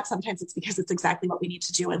like that, sometimes it's because it's exactly what we need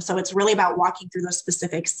to do. And so it's really about walking through those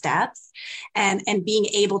specific steps and being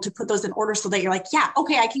able to put those in order so that you're like, yeah,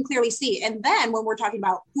 okay, I can clearly see. And then when we're talking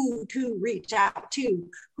about who to reach out to,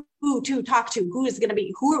 who to talk to, who is going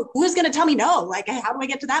to tell me no? Like, how do I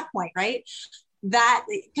get to that point? Right. That,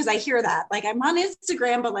 because I hear that, like, I'm on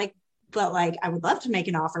Instagram, but I would love to make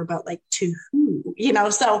an offer, but like to who,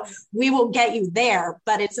 so we will get you there,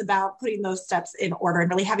 but it's about putting those steps in order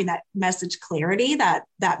and really having that message clarity, that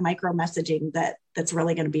micro messaging that's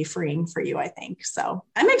really going to be freeing for you, I think. So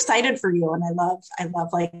I'm excited for you. And I love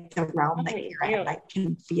like the realm that you're in. I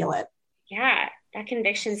can feel it. Yeah. That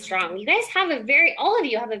conviction's strong. You guys all of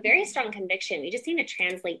you have a very strong conviction. You just need to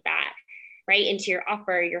translate that right into your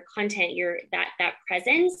offer, your content, that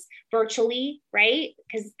presence virtually, right?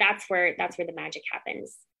 Because that's where the magic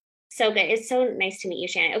happens. So good. It's so nice to meet you,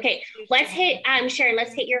 Shannon. Okay, let's hit Sharon.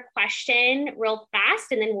 Let's hit your question real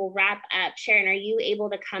fast, and then we'll wrap up. Sharon, are you able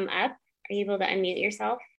to come up? Are you able to unmute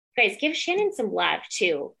yourself? Guys, give Shannon some love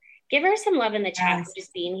too. Give her some love in the chat for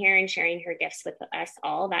just being here and sharing her gifts with us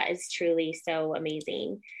all. That is truly so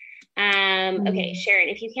amazing. Okay, Sharon,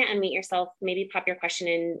 if you can't unmute yourself, maybe pop your question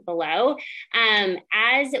in below.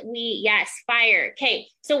 Fire. Okay,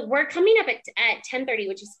 so we're coming up at 10:30,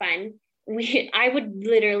 which is fun. I would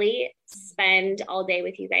literally spend all day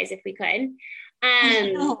with you guys if we could.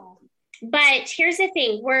 But here's the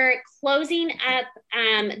thing, we're closing up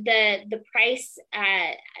the price,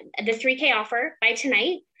 the 3K offer by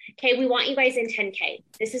tonight. Okay, we want you guys in 10K.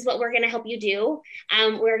 This is what we're going to help you do.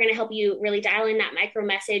 We're going to help you really dial in that micro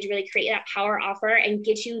message, really create that power offer and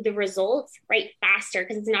get you the results right faster,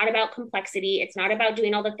 because it's not about complexity. It's not about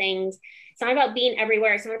doing all the things. It's not about being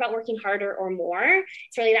everywhere. It's not about working harder or more.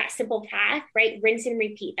 It's really that simple path, right? Rinse and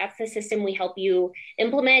repeat. That's the system we help you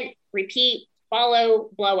implement, repeat, follow,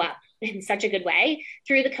 blow up in such a good way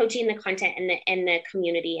through the coaching, the content, and the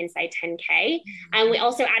community inside 10K. We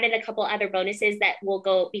also added a couple other bonuses that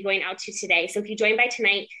will be going out to today. So if you join by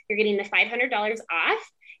tonight, you're getting the $500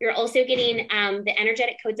 off. You're also getting the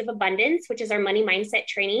Energetic Codes of Abundance, which is our money mindset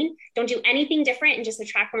training. Don't do anything different and just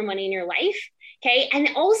attract more money in your life. Okay. And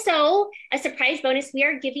also a surprise bonus, we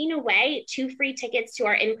are giving away 2 free tickets to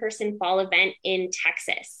our in-person fall event in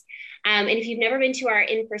Texas. And if you've never been to our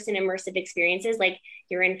in-person immersive experiences, like,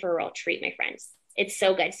 you're in for a real treat, my friends. It's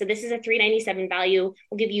so good. So this is a $397 value.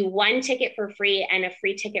 We'll give you 1 ticket for free and a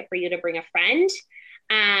free ticket for you to bring a friend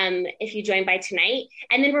if you join by tonight.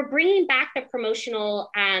 And then we're bringing back the promotional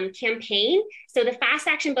campaign. So the fast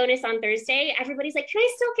action bonus on Thursday, everybody's like, can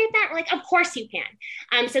I still get that? We're like, of course you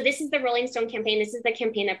can. So this is the Rolling Stone campaign. This is the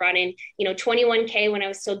campaign that brought in, 21K when I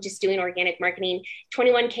was still just doing organic marketing,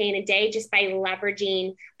 21K in a day, just by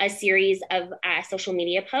leveraging a series of social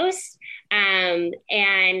media posts. And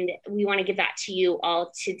we want to give that to you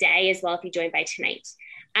all today as well if you joined by tonight.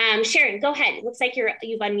 Sharon, go ahead. It looks like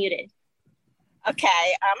you've unmuted. Okay,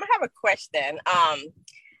 I have a question.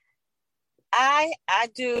 I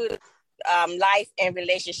do life and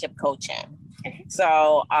relationship coaching. Okay.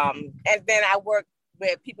 So, and then I work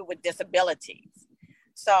with people with disabilities.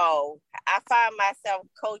 So I find myself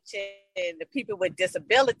coaching the people with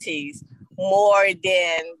disabilities more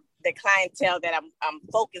than the clientele that I'm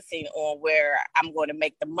focusing on where I'm going to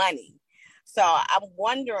make the money. So I'm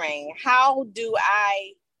wondering, how do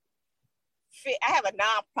I fit? I have a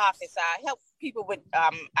nonprofit, so I help people with,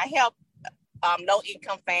 I help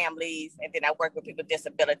low-income families, and then I work with people with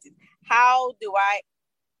disabilities. How do I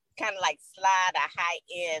kind of like slide a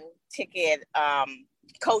high-end ticket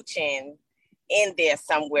coaching in there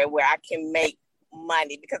somewhere where I can make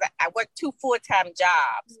money? Because I work 2 full-time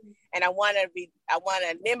jobs, and I want to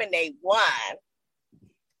eliminate one,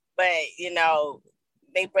 but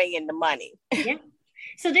they bring in the money. Yeah.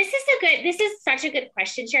 So this is such a good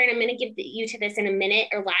question, Sharon. I'm going to give you to this in a minute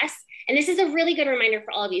or less. And this is a really good reminder for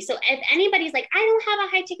all of you. So if anybody's like, I don't have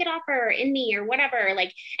a high ticket offer in me or whatever,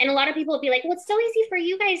 like, and a lot of people will be like, well, it's so easy for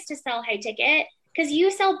you guys to sell high ticket because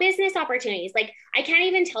you sell business opportunities. Like, I can't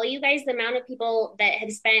even tell you guys the amount of people that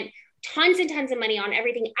have spent tons and tons of money on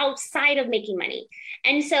everything outside of making money.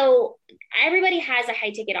 And so everybody has a high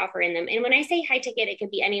ticket offer in them. And when I say high ticket, it could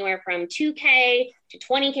be anywhere from $2K to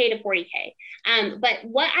 $20K to $40K. But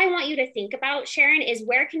what I want you to think about, Sharon, is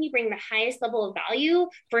where can you bring the highest level of value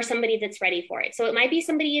for somebody that's ready for it? So it might be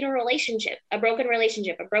somebody in a relationship, a broken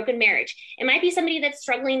marriage. It might be somebody that's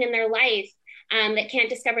struggling in their life, that can't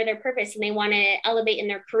discover their purpose and they want to elevate in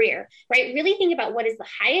their career, right? Really think about what is the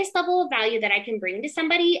highest level of value that I can bring to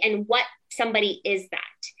somebody and what somebody is that.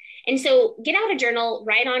 And so get out a journal,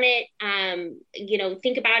 write on it,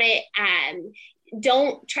 think about it.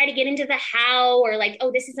 Don't try to get into the how or like,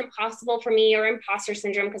 oh, this is impossible for me or imposter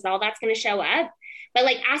syndrome, because all that's going to show up. But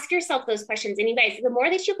like, ask yourself those questions. And you guys, the more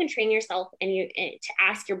that you can train yourself and to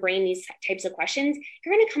ask your brain these types of questions,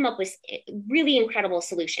 you're going to come up with really incredible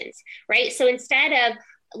solutions, right? So instead of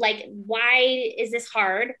like, why is this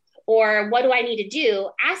hard? Or what do I need to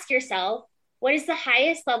do? Ask yourself, what is the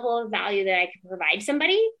highest level of value that I can provide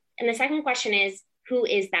somebody? And the second question is, who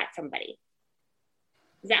is that somebody?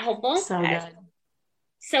 Is that helpful? So good.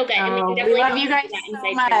 So good. Oh, we love you guys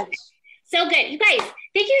so much. So good. You guys,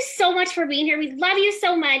 thank you so much for being here. We love you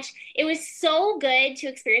so much. It was so good to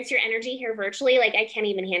experience your energy here virtually. Like, I can't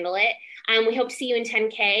even handle it. We hope to see you in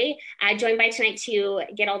 10K. Join by tonight to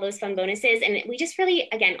get all those fun bonuses. And we just really,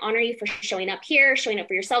 again, honor you for showing up here, showing up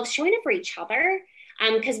for yourselves, showing up for each other.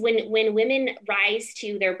 Because when women rise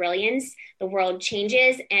to their brilliance, the world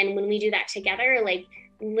changes. And when we do that together, like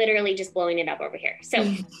literally just blowing it up over here.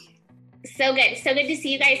 So so good. So good to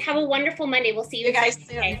see you guys. Have a wonderful Monday. We'll see you guys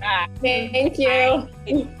soon. Thank you.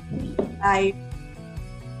 Bye.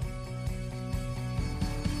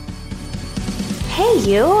 Hey,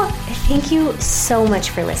 you. Thank you so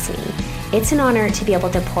much for listening. It's an honor to be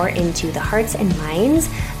able to pour into the hearts and minds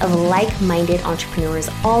of like-minded entrepreneurs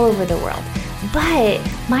all over the world. But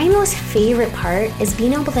my most favorite part is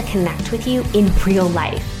being able to connect with you in real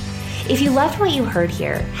life. If you loved what you heard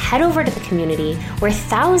here, head over to the community where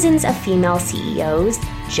thousands of female CEOs,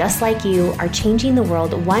 just like you, are changing the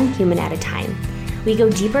world one human at a time. We go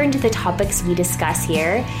deeper into the topics we discuss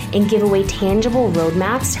here and give away tangible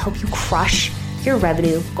roadmaps to help you crush your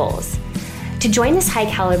revenue goals. To join this high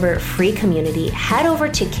caliber free community, head over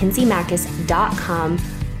to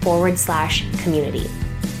kinseymachis.com/community.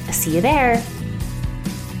 I'll see you there.